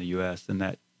killer in the U.S., then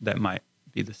that might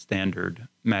be the standard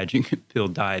magic pill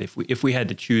diet if we had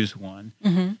to choose one.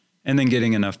 And then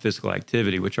getting enough physical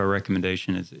activity, which our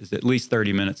recommendation is at least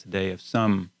 30 minutes a day of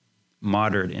some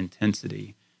moderate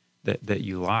intensity that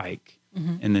you like,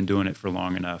 and then doing it for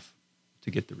long enough to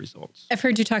get the results. I've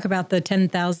heard you talk about the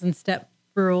 10,000 step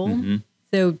rule.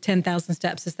 So 10,000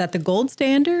 steps, is that the gold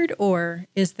standard, or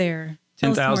is there?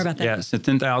 Tell us more about that. Yeah, so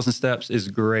 10,000 steps is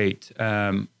great.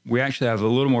 We actually have a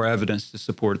little more evidence to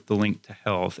support the link to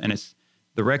health, and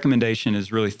the recommendation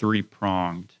is really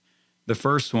three-pronged. The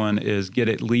first one is get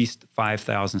at least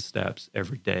 5,000 steps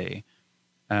every day.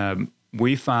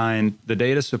 We find the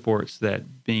data supports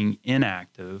that being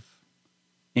inactive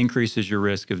increases your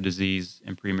risk of disease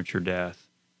and premature death,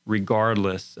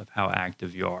 regardless of how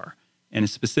active you are. And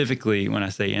specifically, when I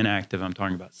say inactive, I'm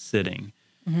talking about sitting.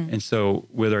 And so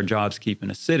with our jobs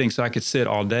keeping us sitting, so I could sit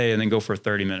all day and then go for a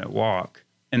 30-minute walk.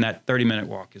 And that 30-minute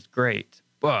walk is great.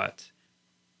 But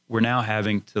we're now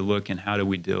having to look in how do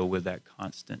we deal with that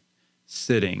constant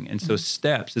sitting. And so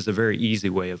steps is a very easy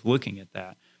way of looking at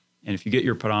that. And if you get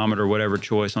your pedometer, whatever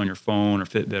choice on your phone or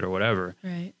Fitbit or whatever,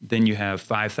 then you have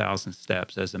 5,000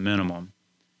 steps as a minimum.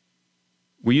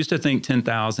 We used to think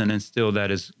 10,000, and still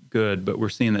that is good, but we're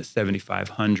seeing that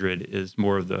 7,500 is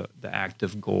more of the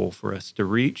active goal for us to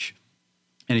reach.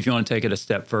 And if you want to take it a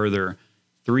step further,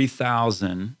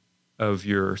 3,000 of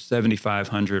your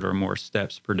 7,500 or more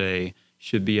steps per day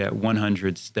should be at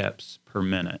 100 steps per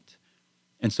minute.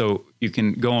 And so you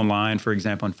can go online, for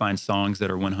example, and find songs that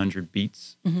are 100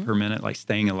 beats per minute, like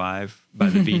Staying Alive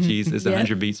by the Bee Gees is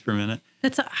 100 beats per minute.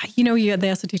 That's, they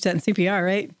also teach that in CPR,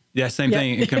 right? Yeah, same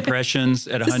thing. Compressions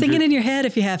at 100. Just sing it in your head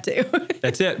if you have to.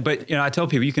 That's it. But, I tell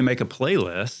people you can make a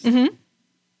playlist,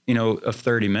 of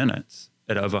 30 minutes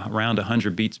of around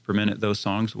 100 beats per minute, those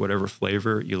songs, whatever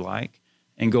flavor you like,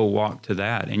 and go walk to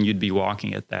that. And you'd be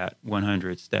walking at that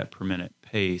 100 step per minute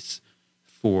pace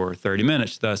for 30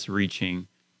 minutes, thus reaching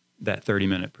that 30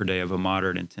 minute per day of a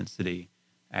moderate intensity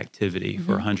activity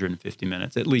for 150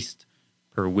 minutes, at least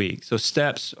per week. So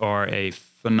steps are a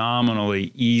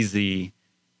phenomenally easy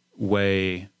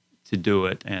way to do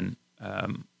it. And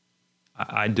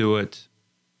I do it,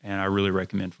 and I really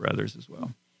recommend for others as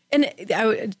well. And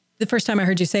the first time I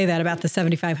heard you say that about the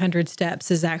 7,500 steps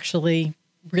is actually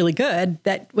really good.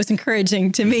 That was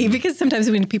encouraging to me, because sometimes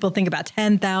when people think about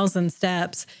 10,000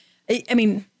 steps, I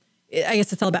mean, I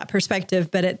guess it's all about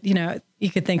perspective, but you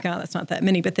could think, oh, that's not that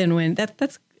many. But then when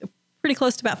that's pretty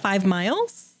close to about 5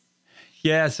 miles.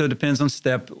 Yeah. So it depends on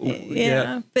step.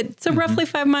 Yeah. But so roughly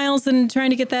 5 miles, and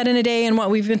trying to get that in a day. And what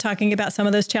we've been talking about, some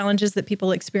of those challenges that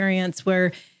people experience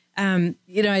where, I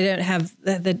don't have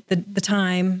the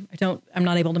time. I'm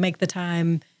not able to make the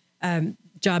time,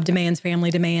 job demands,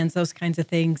 family demands, those kinds of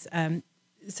things.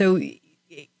 So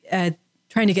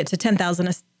trying to get to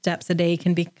 10,000 steps a day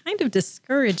can be kind of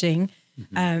discouraging,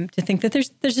 to think that there's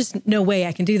just no way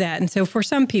I can do that. And so for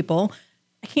some people,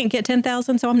 I can't get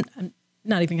 10,000, so I'm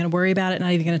not even going to worry about it,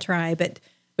 not even going to try. But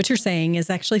what you're saying is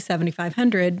actually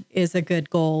 7,500 is a good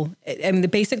goal. I mean, the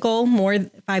basic goal, more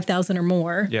 5,000 or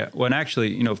more. Yeah. Well, and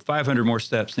actually, 500 more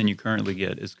steps than you currently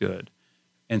get is good.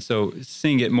 And so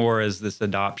seeing it more as this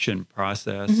adoption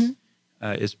process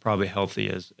is probably healthy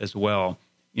as well.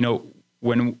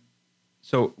 When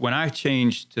I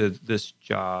changed to this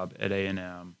job at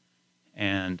A&M,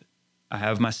 and I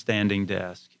have my standing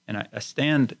desk, and I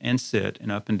stand and sit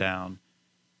and up and down,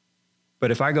 but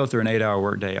if I go through an 8-hour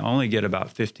workday, I only get about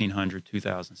 1,500,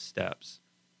 2,000 steps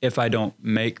if I don't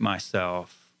make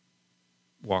myself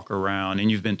walk around. And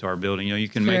you've been to our building, you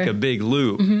can make a big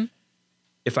loop.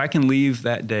 If I can leave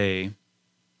that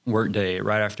work day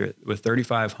right after it with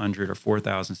 3,500 or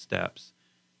 4,000 steps,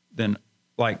 then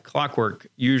like clockwork,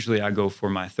 usually I go for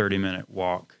my 30-minute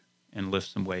walk and lift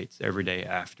some weights every day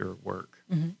after work.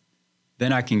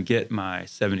 Then I can get my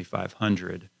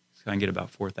 7,500, so I can get about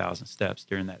 4,000 steps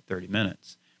during that 30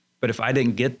 minutes. But if I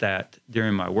didn't get that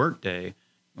during my work day,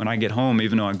 when I get home,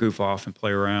 even though I goof off and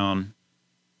play around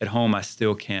at home, I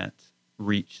still can't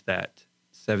reach that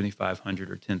 7,500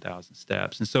 or 10,000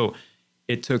 steps. And so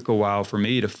it took a while for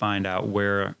me to find out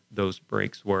where those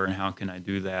breaks were and how can I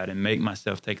do that and make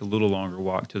myself take a little longer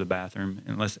walk to the bathroom,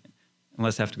 unless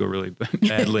I have to go really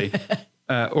badly,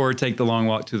 or take the long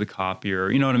walk to the copier,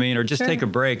 you know what I mean? Or just take a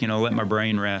break, let my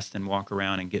brain rest and walk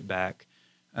around and get back.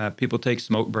 People take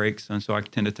smoke breaks, and so I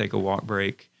tend to take a walk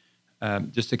break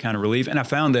just to kind of relieve. And I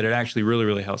found that it actually really,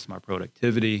 really helps my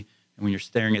productivity. And when you're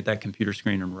staring at that computer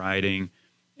screen and writing,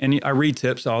 And I read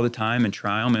tips all the time and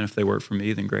try them. And if they work for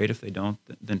me, then great. If they don't,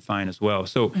 then fine as well.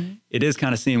 So it is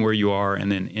kind of seeing where you are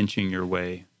and then inching your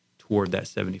way toward that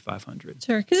 7,500.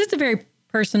 Sure. Because it's a very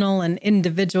personal and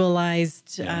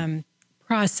individualized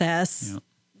process.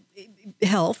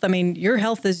 Health. I mean, your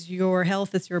health is your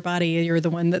health. It's your body. You're the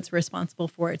one that's responsible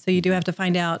for it. So you do have to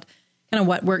find out kind of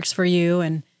what works for you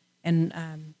and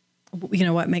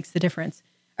what makes the difference.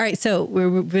 All right. So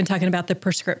we've been talking about the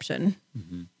prescription.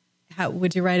 How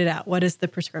would you write it out? What is the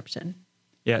prescription?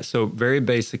 Yeah. So very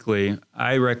basically,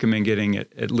 I recommend getting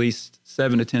at least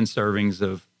 7 to 10 servings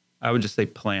of, I would just say,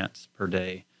 plants per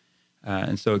day.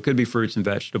 And so it could be fruits and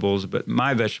vegetables, but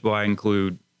my vegetable, I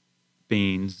include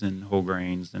beans and whole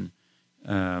grains and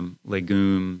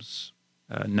legumes,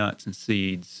 nuts and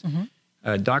seeds.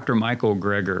 Dr. Michael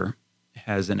Greger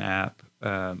has an app,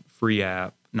 free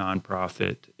app,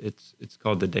 nonprofit. It's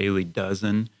called the Daily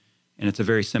Dozen, and it's a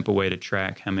very simple way to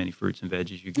track how many fruits and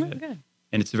veggies you get.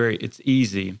 And it's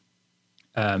easy.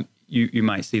 You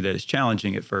might see that it's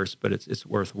challenging at first, but it's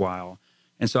worthwhile.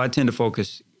 And so I tend to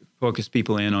focus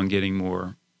people in on getting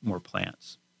more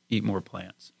plants, eat more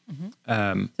plants.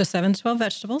 So 7 to 12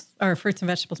 vegetables or fruits and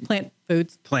vegetables, plant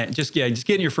foods. Just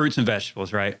getting your fruits and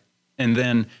vegetables, right? And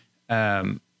then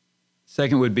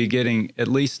second would be getting at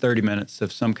least 30 minutes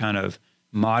of some kind of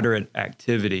moderate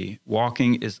activity.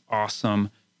 Walking is awesome.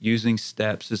 Using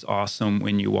steps is awesome.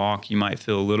 When you walk, you might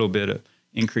feel a little bit of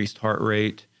increased heart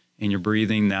rate in your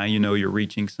breathing. Now you know you're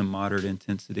reaching some moderate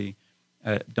intensity.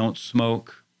 Don't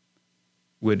smoke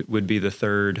would be the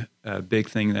third big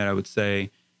thing that I would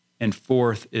say. And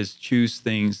fourth is choose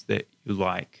things that you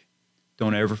like.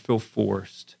 Don't ever feel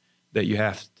forced that you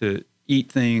have to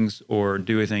eat things or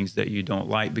do things that you don't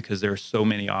like, because there are so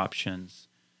many options.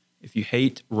 If you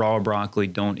hate raw broccoli,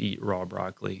 don't eat raw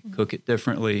broccoli. Cook it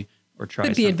differently or try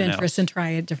something else. Be adventurous and try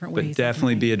it different ways. But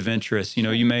definitely be adventurous.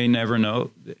 You may never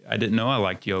know. I didn't know I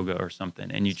liked yoga or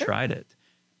something, and you tried it.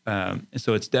 And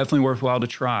so it's definitely worthwhile to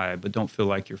try, but don't feel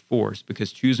like you're forced,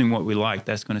 because choosing what we like,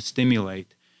 that's going to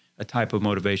stimulate a type of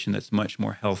motivation that's much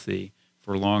more healthy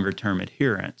for longer term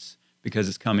adherence, because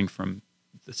it's coming from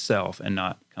the self and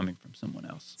not coming from someone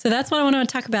else. So that's what I want to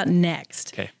talk about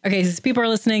next. Okay. So people are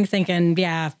listening thinking,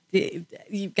 yeah,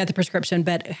 you've got the prescription,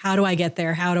 but how do I get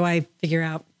there? How do I figure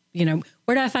out,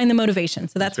 where do I find the motivation?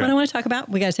 So that's what I want to talk about.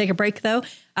 We got to take a break though.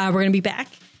 We're going to be back.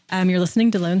 You're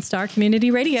listening to Lone Star Community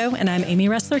Radio, and I'm Amy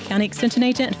Ressler, County Extension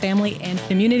Agent, Family and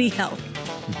Community Health.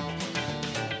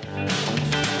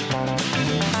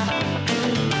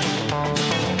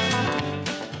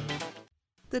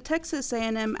 The Texas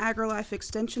A&M AgriLife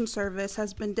Extension Service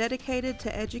has been dedicated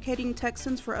to educating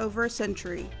Texans for over a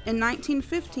century. In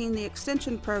 1915, the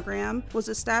Extension Program was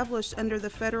established under the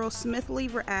federal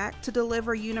Smith-Lever Act to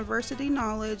deliver university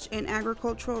knowledge and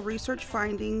agricultural research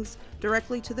findings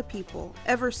directly to the people.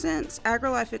 Ever since,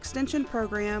 AgriLife Extension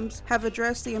programs have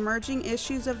addressed the emerging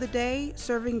issues of the day,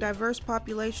 serving diverse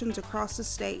populations across the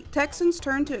state. Texans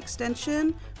turn to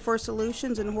Extension for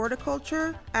solutions in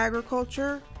horticulture,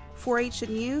 agriculture, 4-H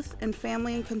and youth, and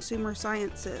family and consumer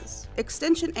sciences.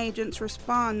 Extension agents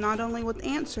respond not only with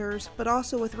answers, but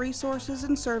also with resources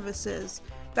and services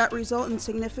that result in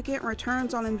significant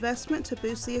returns on investment to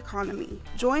boost the economy.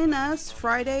 Join us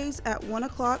Fridays at 1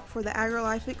 o'clock for the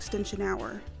AgriLife Extension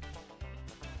Hour.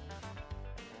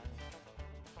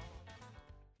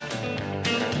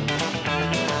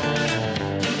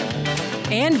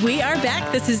 And we are back.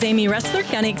 This is Amy Ressler,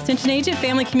 County Extension Agent,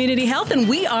 Family Community Health, and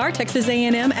we are Texas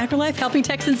A&M AgriLife, helping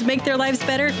Texans make their lives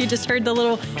better. If you just heard the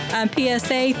little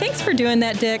PSA, thanks for doing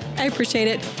that, Dick. I appreciate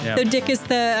it. Yep. So Dick is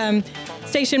the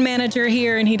station manager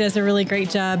here, and he does a really great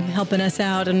job helping us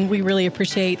out, and we really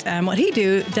appreciate what he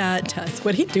does,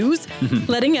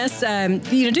 letting us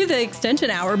do the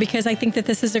Extension Hour, because I think that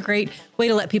this is a great way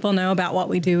to let people know about what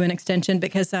we do in Extension,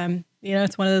 because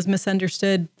it's one of those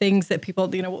misunderstood things that people,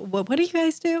 what do you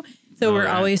guys do? So we're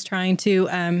always trying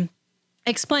to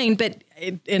explain, but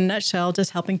in a nutshell,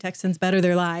 just helping Texans better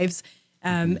their lives.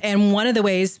 And one of the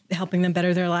ways helping them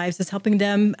better their lives is helping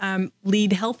them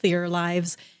lead healthier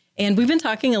lives. And we've been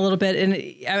talking a little bit, and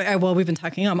we've been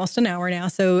talking almost an hour now.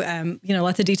 So,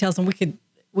 lots of details, and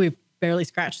we've barely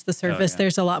scratched the surface.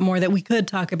 There's a lot more that we could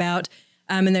talk about.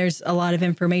 And there's a lot of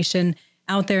information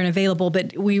out there and available,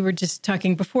 but we were just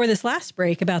talking before this last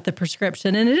break about the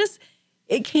prescription, and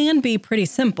it can be pretty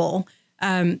simple.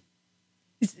 You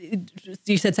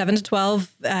said 7 to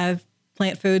 12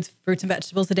 plant foods, fruits and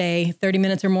vegetables a day, 30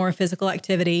 minutes or more physical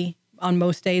activity on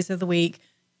most days of the week.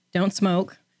 Don't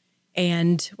smoke.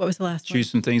 And what was the last one? Choose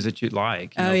some things that you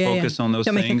like. Focus on those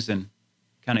things and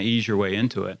kind of ease your way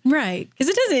into it. Right.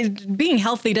 Because being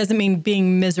healthy doesn't mean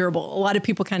being miserable. A lot of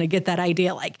people kind of get that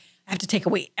idea, like, I have to take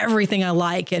away everything I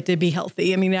like to be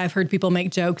healthy. I mean, I've heard people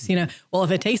make jokes, well,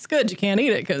 if it tastes good, you can't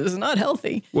eat it because it's not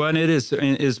healthy. Well, and it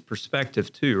is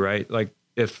perspective too, right? Like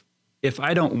if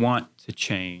I don't want to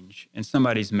change and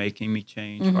somebody's making me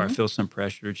change, or I feel some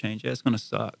pressure to change, it's going to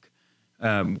suck.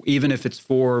 Even if it's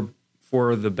for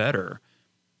the better.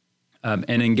 And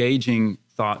engaging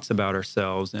thoughts about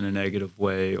ourselves in a negative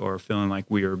way, or feeling like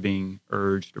we are being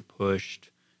urged or pushed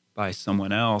by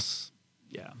someone else,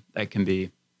 that can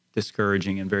be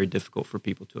discouraging and very difficult for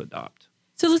people to adopt.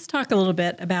 So let's talk a little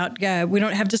bit about, we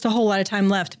don't have just a whole lot of time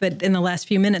left, but in the last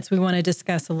few minutes, we want to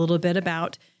discuss a little bit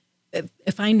about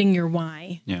finding your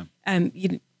why. Yeah.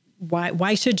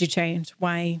 Why should you change?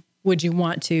 Why would you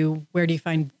want to? Where do you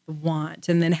find the want?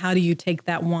 And then how do you take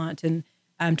that want and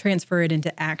transfer it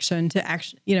into action?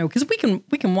 Because we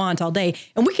can want all day,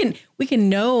 and we can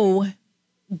know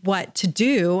what to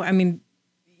do. I mean,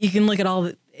 you can look at all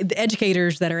the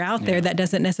educators that are out there. That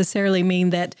doesn't necessarily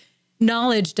mean that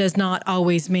knowledge does not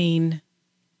always mean.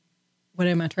 What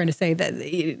am I trying to say?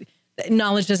 That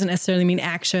knowledge doesn't necessarily mean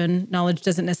action. Knowledge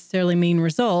doesn't necessarily mean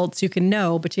results. You can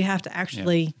know, but you have to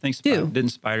actually do. Didn't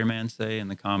Spider-Man say in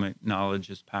the comic, knowledge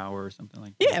is power or something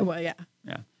like that? Yeah, well, yeah.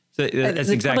 Yeah. So that's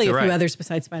exactly probably a right. few others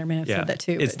besides Spider-Man have said that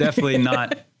too. It's definitely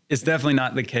not. It's definitely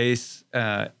not the case.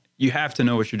 You have to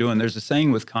know what you're doing. There's a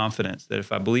saying with confidence that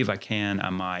if I believe I can,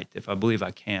 I might. If I believe I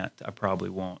can't, I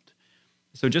probably won't.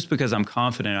 So just because I'm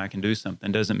confident I can do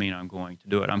something doesn't mean I'm going to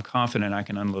do it. I'm confident I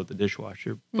can unload the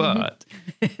dishwasher, but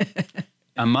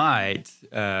I might.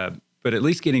 But at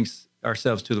least getting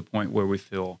ourselves to the point where we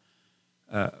feel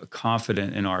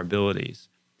confident in our abilities.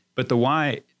 But the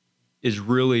why is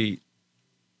really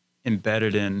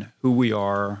embedded in who we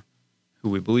are, who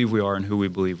we believe we are, and who we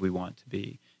believe we want to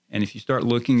be. And if you start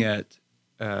looking at,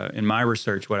 in my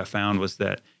research, what I found was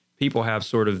that people have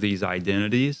sort of these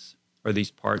identities or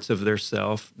these parts of their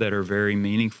self that are very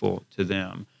meaningful to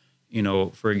them.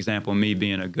 For example, me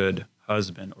being a good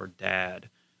husband or dad.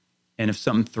 And if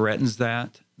something threatens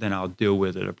that, then I'll deal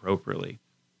with it appropriately.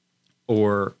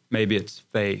 Or maybe it's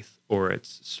faith, or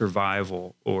it's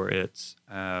survival, or it's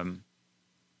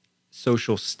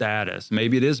social status.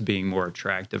 Maybe it is being more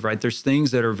attractive, right? There's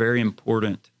things that are very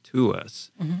important to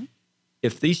us. Mm-hmm.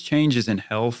 If these changes in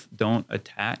health don't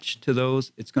attach to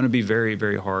those, it's going to be very,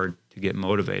 very hard to get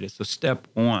motivated. So step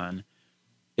one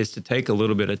is to take a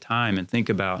little bit of time and think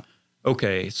about,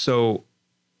 okay, so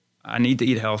I need to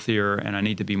eat healthier and I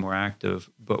need to be more active,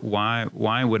 but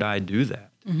why would I do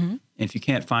that? Mm-hmm. And if you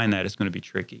can't find that, it's going to be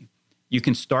tricky. You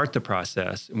can start the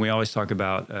process, and we always talk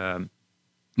about,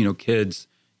 kids,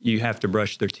 you have to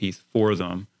brush their teeth for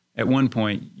them. At one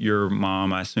point, your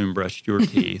mom, I assume, brushed your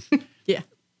teeth. Yeah.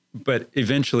 But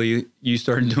eventually, you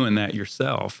started doing that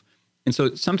yourself. And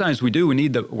so sometimes we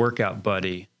need the workout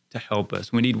buddy to help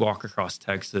us. We need Walk Across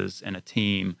Texas and a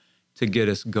team to get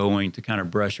us going, to kind of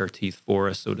brush our teeth for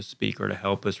us, so to speak, or to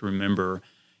help us remember.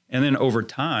 And then over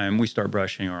time, we start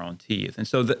brushing our own teeth. And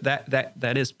so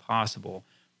that is possible.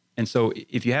 And so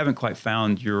if you haven't quite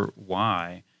found your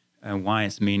why and why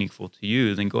it's meaningful to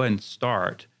you, then go ahead and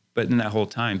start. But in that whole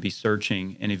time, be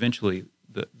searching, and eventually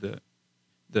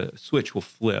the switch will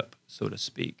flip, so to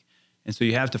speak. And so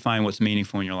you have to find what's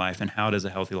meaningful in your life, and how does a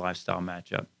healthy lifestyle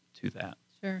match up to that?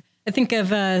 Sure. I think of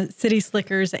City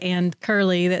Slickers and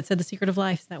Curly that said the secret of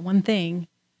life is that one thing,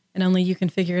 and only you can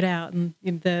figure it out. And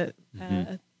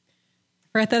I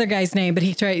forgot the other guy's name, but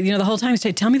he tried, the whole time he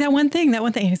said, tell me that one thing.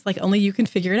 And he's like, only you can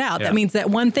figure it out. Yeah. That means that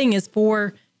one thing is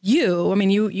for you. I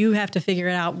mean, you have to figure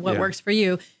it out what works for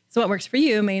you. So what works for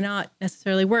you may not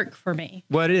necessarily work for me.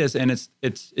 Well, it is, and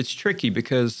it's tricky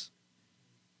because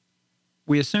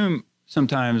we assume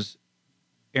sometimes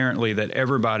errantly that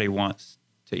everybody wants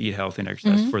to eat healthy and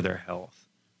exercise for their health.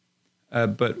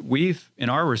 But in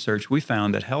our research, we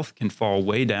found that health can fall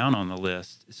way down on the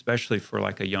list, especially for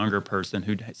like a younger person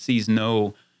who sees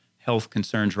no health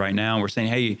concerns right now. We're saying,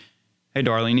 hey,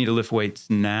 darling, you need to lift weights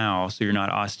now so you're not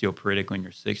osteoporotic when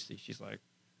you're 60. She's like,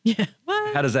 yeah,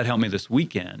 what? How does that help me this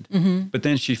weekend? Mm-hmm. But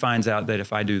then she finds out that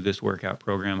if I do this workout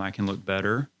program, I can look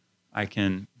better. I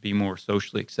can be more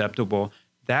socially acceptable.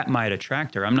 That might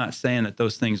attract her. I'm not saying that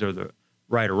those things are the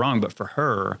right or wrong, but for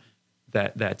her,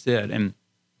 that's it. And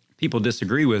people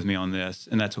disagree with me on this,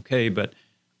 and that's okay. But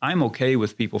I'm okay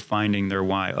with people finding their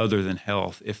why other than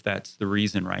health, if that's the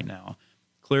reason right now.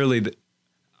 Clearly,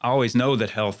 I always know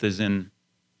that health is in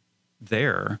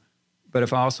there, but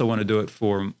if I also want to do it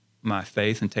for my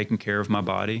faith and taking care of my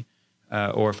body,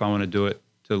 or if I want to do it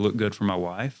to look good for my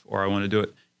wife, or I want to do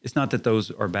it, it's not that those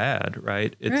are bad,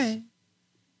 right?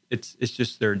 It's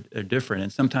just they're different,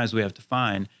 and sometimes we have to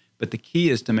find. But the key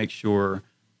is to make sure,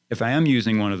 if I am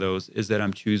using one of those, is that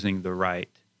I'm choosing the right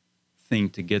thing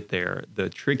to get there. The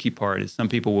tricky part is some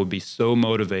people will be so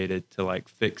motivated to like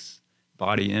fix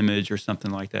body image or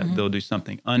something like that, they'll do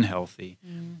something unhealthy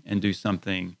and do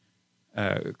something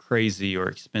crazy or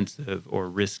expensive or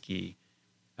risky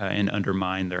and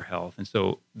undermine their health. And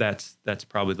so that's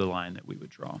probably the line that we would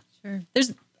draw. Sure.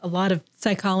 There's a lot of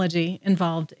psychology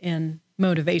involved in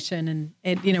motivation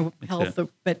and health,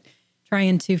 but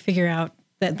trying to figure out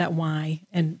that why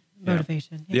and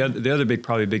motivation. Yeah. The other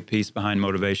big piece behind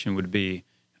motivation would be,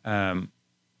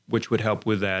 which would help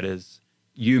with that, is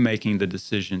you making the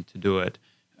decision to do it.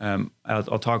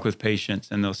 I'll talk with patients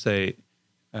and they'll say,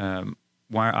 I'll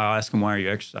ask them, why are you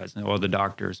exercising? Well, the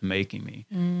doctor is making me.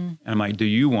 And I'm like, do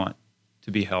you want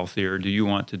to be healthier? Do you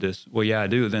want to this? Well, yeah, I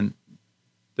do. Then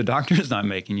the doctor is not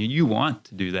making you. You want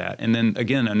to do that. And then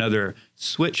again, another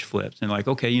switch flips and like,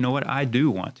 okay, you know what? I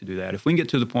do want to do that. If we can get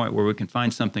to the point where we can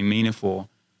find something meaningful,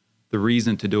 the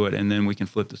reason to do it, and then we can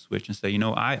flip the switch and say, you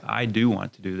know, I do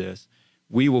want to do this.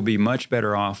 We will be much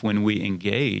better off when we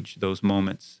engage those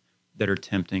moments that are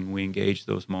tempting. We engage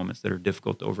those moments that are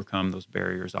difficult to overcome, those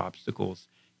barriers, obstacles,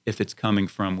 if it's coming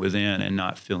from within and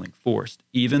not feeling forced,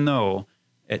 even though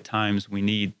at times we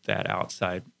need that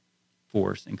outside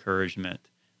force, encouragement.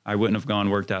 I wouldn't have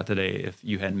worked out today if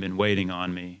you hadn't been waiting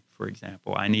on me, for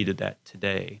example. I needed that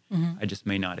today. I just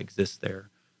may not exist there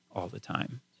all the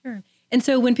time. Sure. And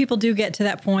so when people do get to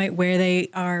that point where they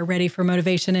are ready for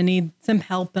motivation and need some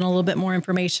help and a little bit more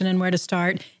information and where to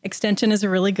start, Extension is a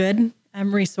really good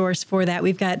resource for that.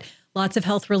 We've got lots of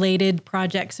health-related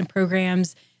projects and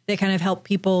programs that kind of help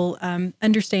people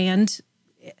understand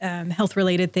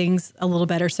health-related things a little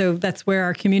better. So that's where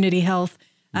our community health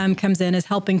comes in, is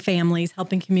helping families,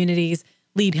 helping communities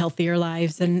lead healthier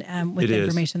lives, and with the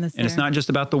information that's there. And it's not just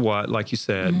about the what, like you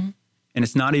said, and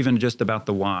it's not even just about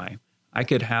the why. I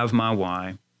could have my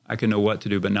why, I could know what to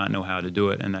do, but not know how to do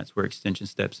it. And that's where Extension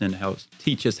steps in to help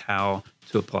teach us how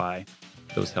to apply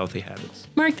those healthy habits.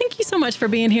 Mark, thank you so much for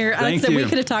being here. Thank you. We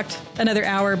could have talked another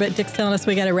hour, but Dick's telling us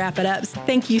we got to wrap it up. So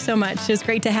thank you so much. It was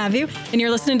great to have you. And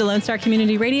you're listening to Lone Star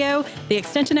Community Radio, the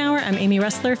Extension Hour. I'm Amy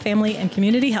Ressler, Family and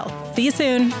Community Health. See you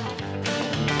soon.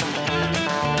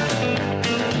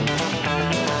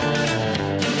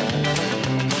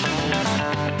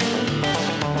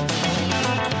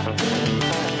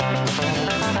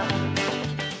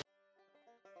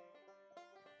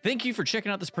 Thank you for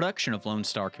checking out this production of Lone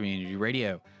Star Community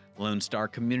Radio. Lone Star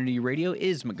Community Radio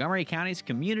is Montgomery County's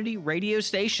community radio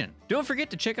station. Don't forget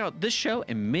to check out this show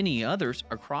and many others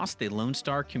across the Lone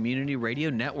Star Community Radio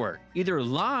Network, either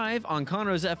live on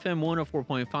Conroe's FM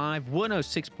 104.5,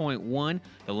 106.1,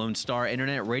 the Lone Star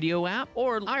Internet Radio app,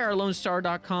 or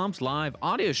irlonestar.com's live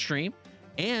audio stream,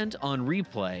 and on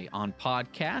replay on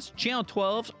podcast, Channel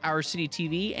 12's Our City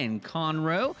TV in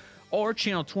Conroe, or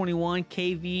Channel 21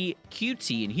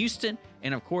 KVQT in Houston,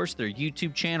 and of course their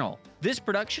YouTube channel. This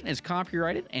production is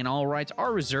copyrighted and all rights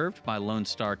are reserved by Lone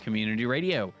Star Community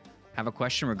Radio. Have a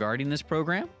question regarding this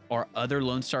program or other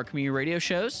Lone Star Community Radio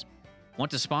shows?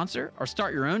 Want to sponsor or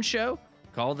start your own show?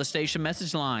 Call the station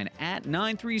message line at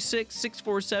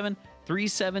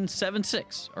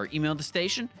 936-647-3776 or email the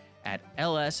station at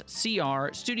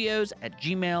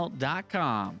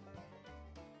lscrstudios@gmail.com.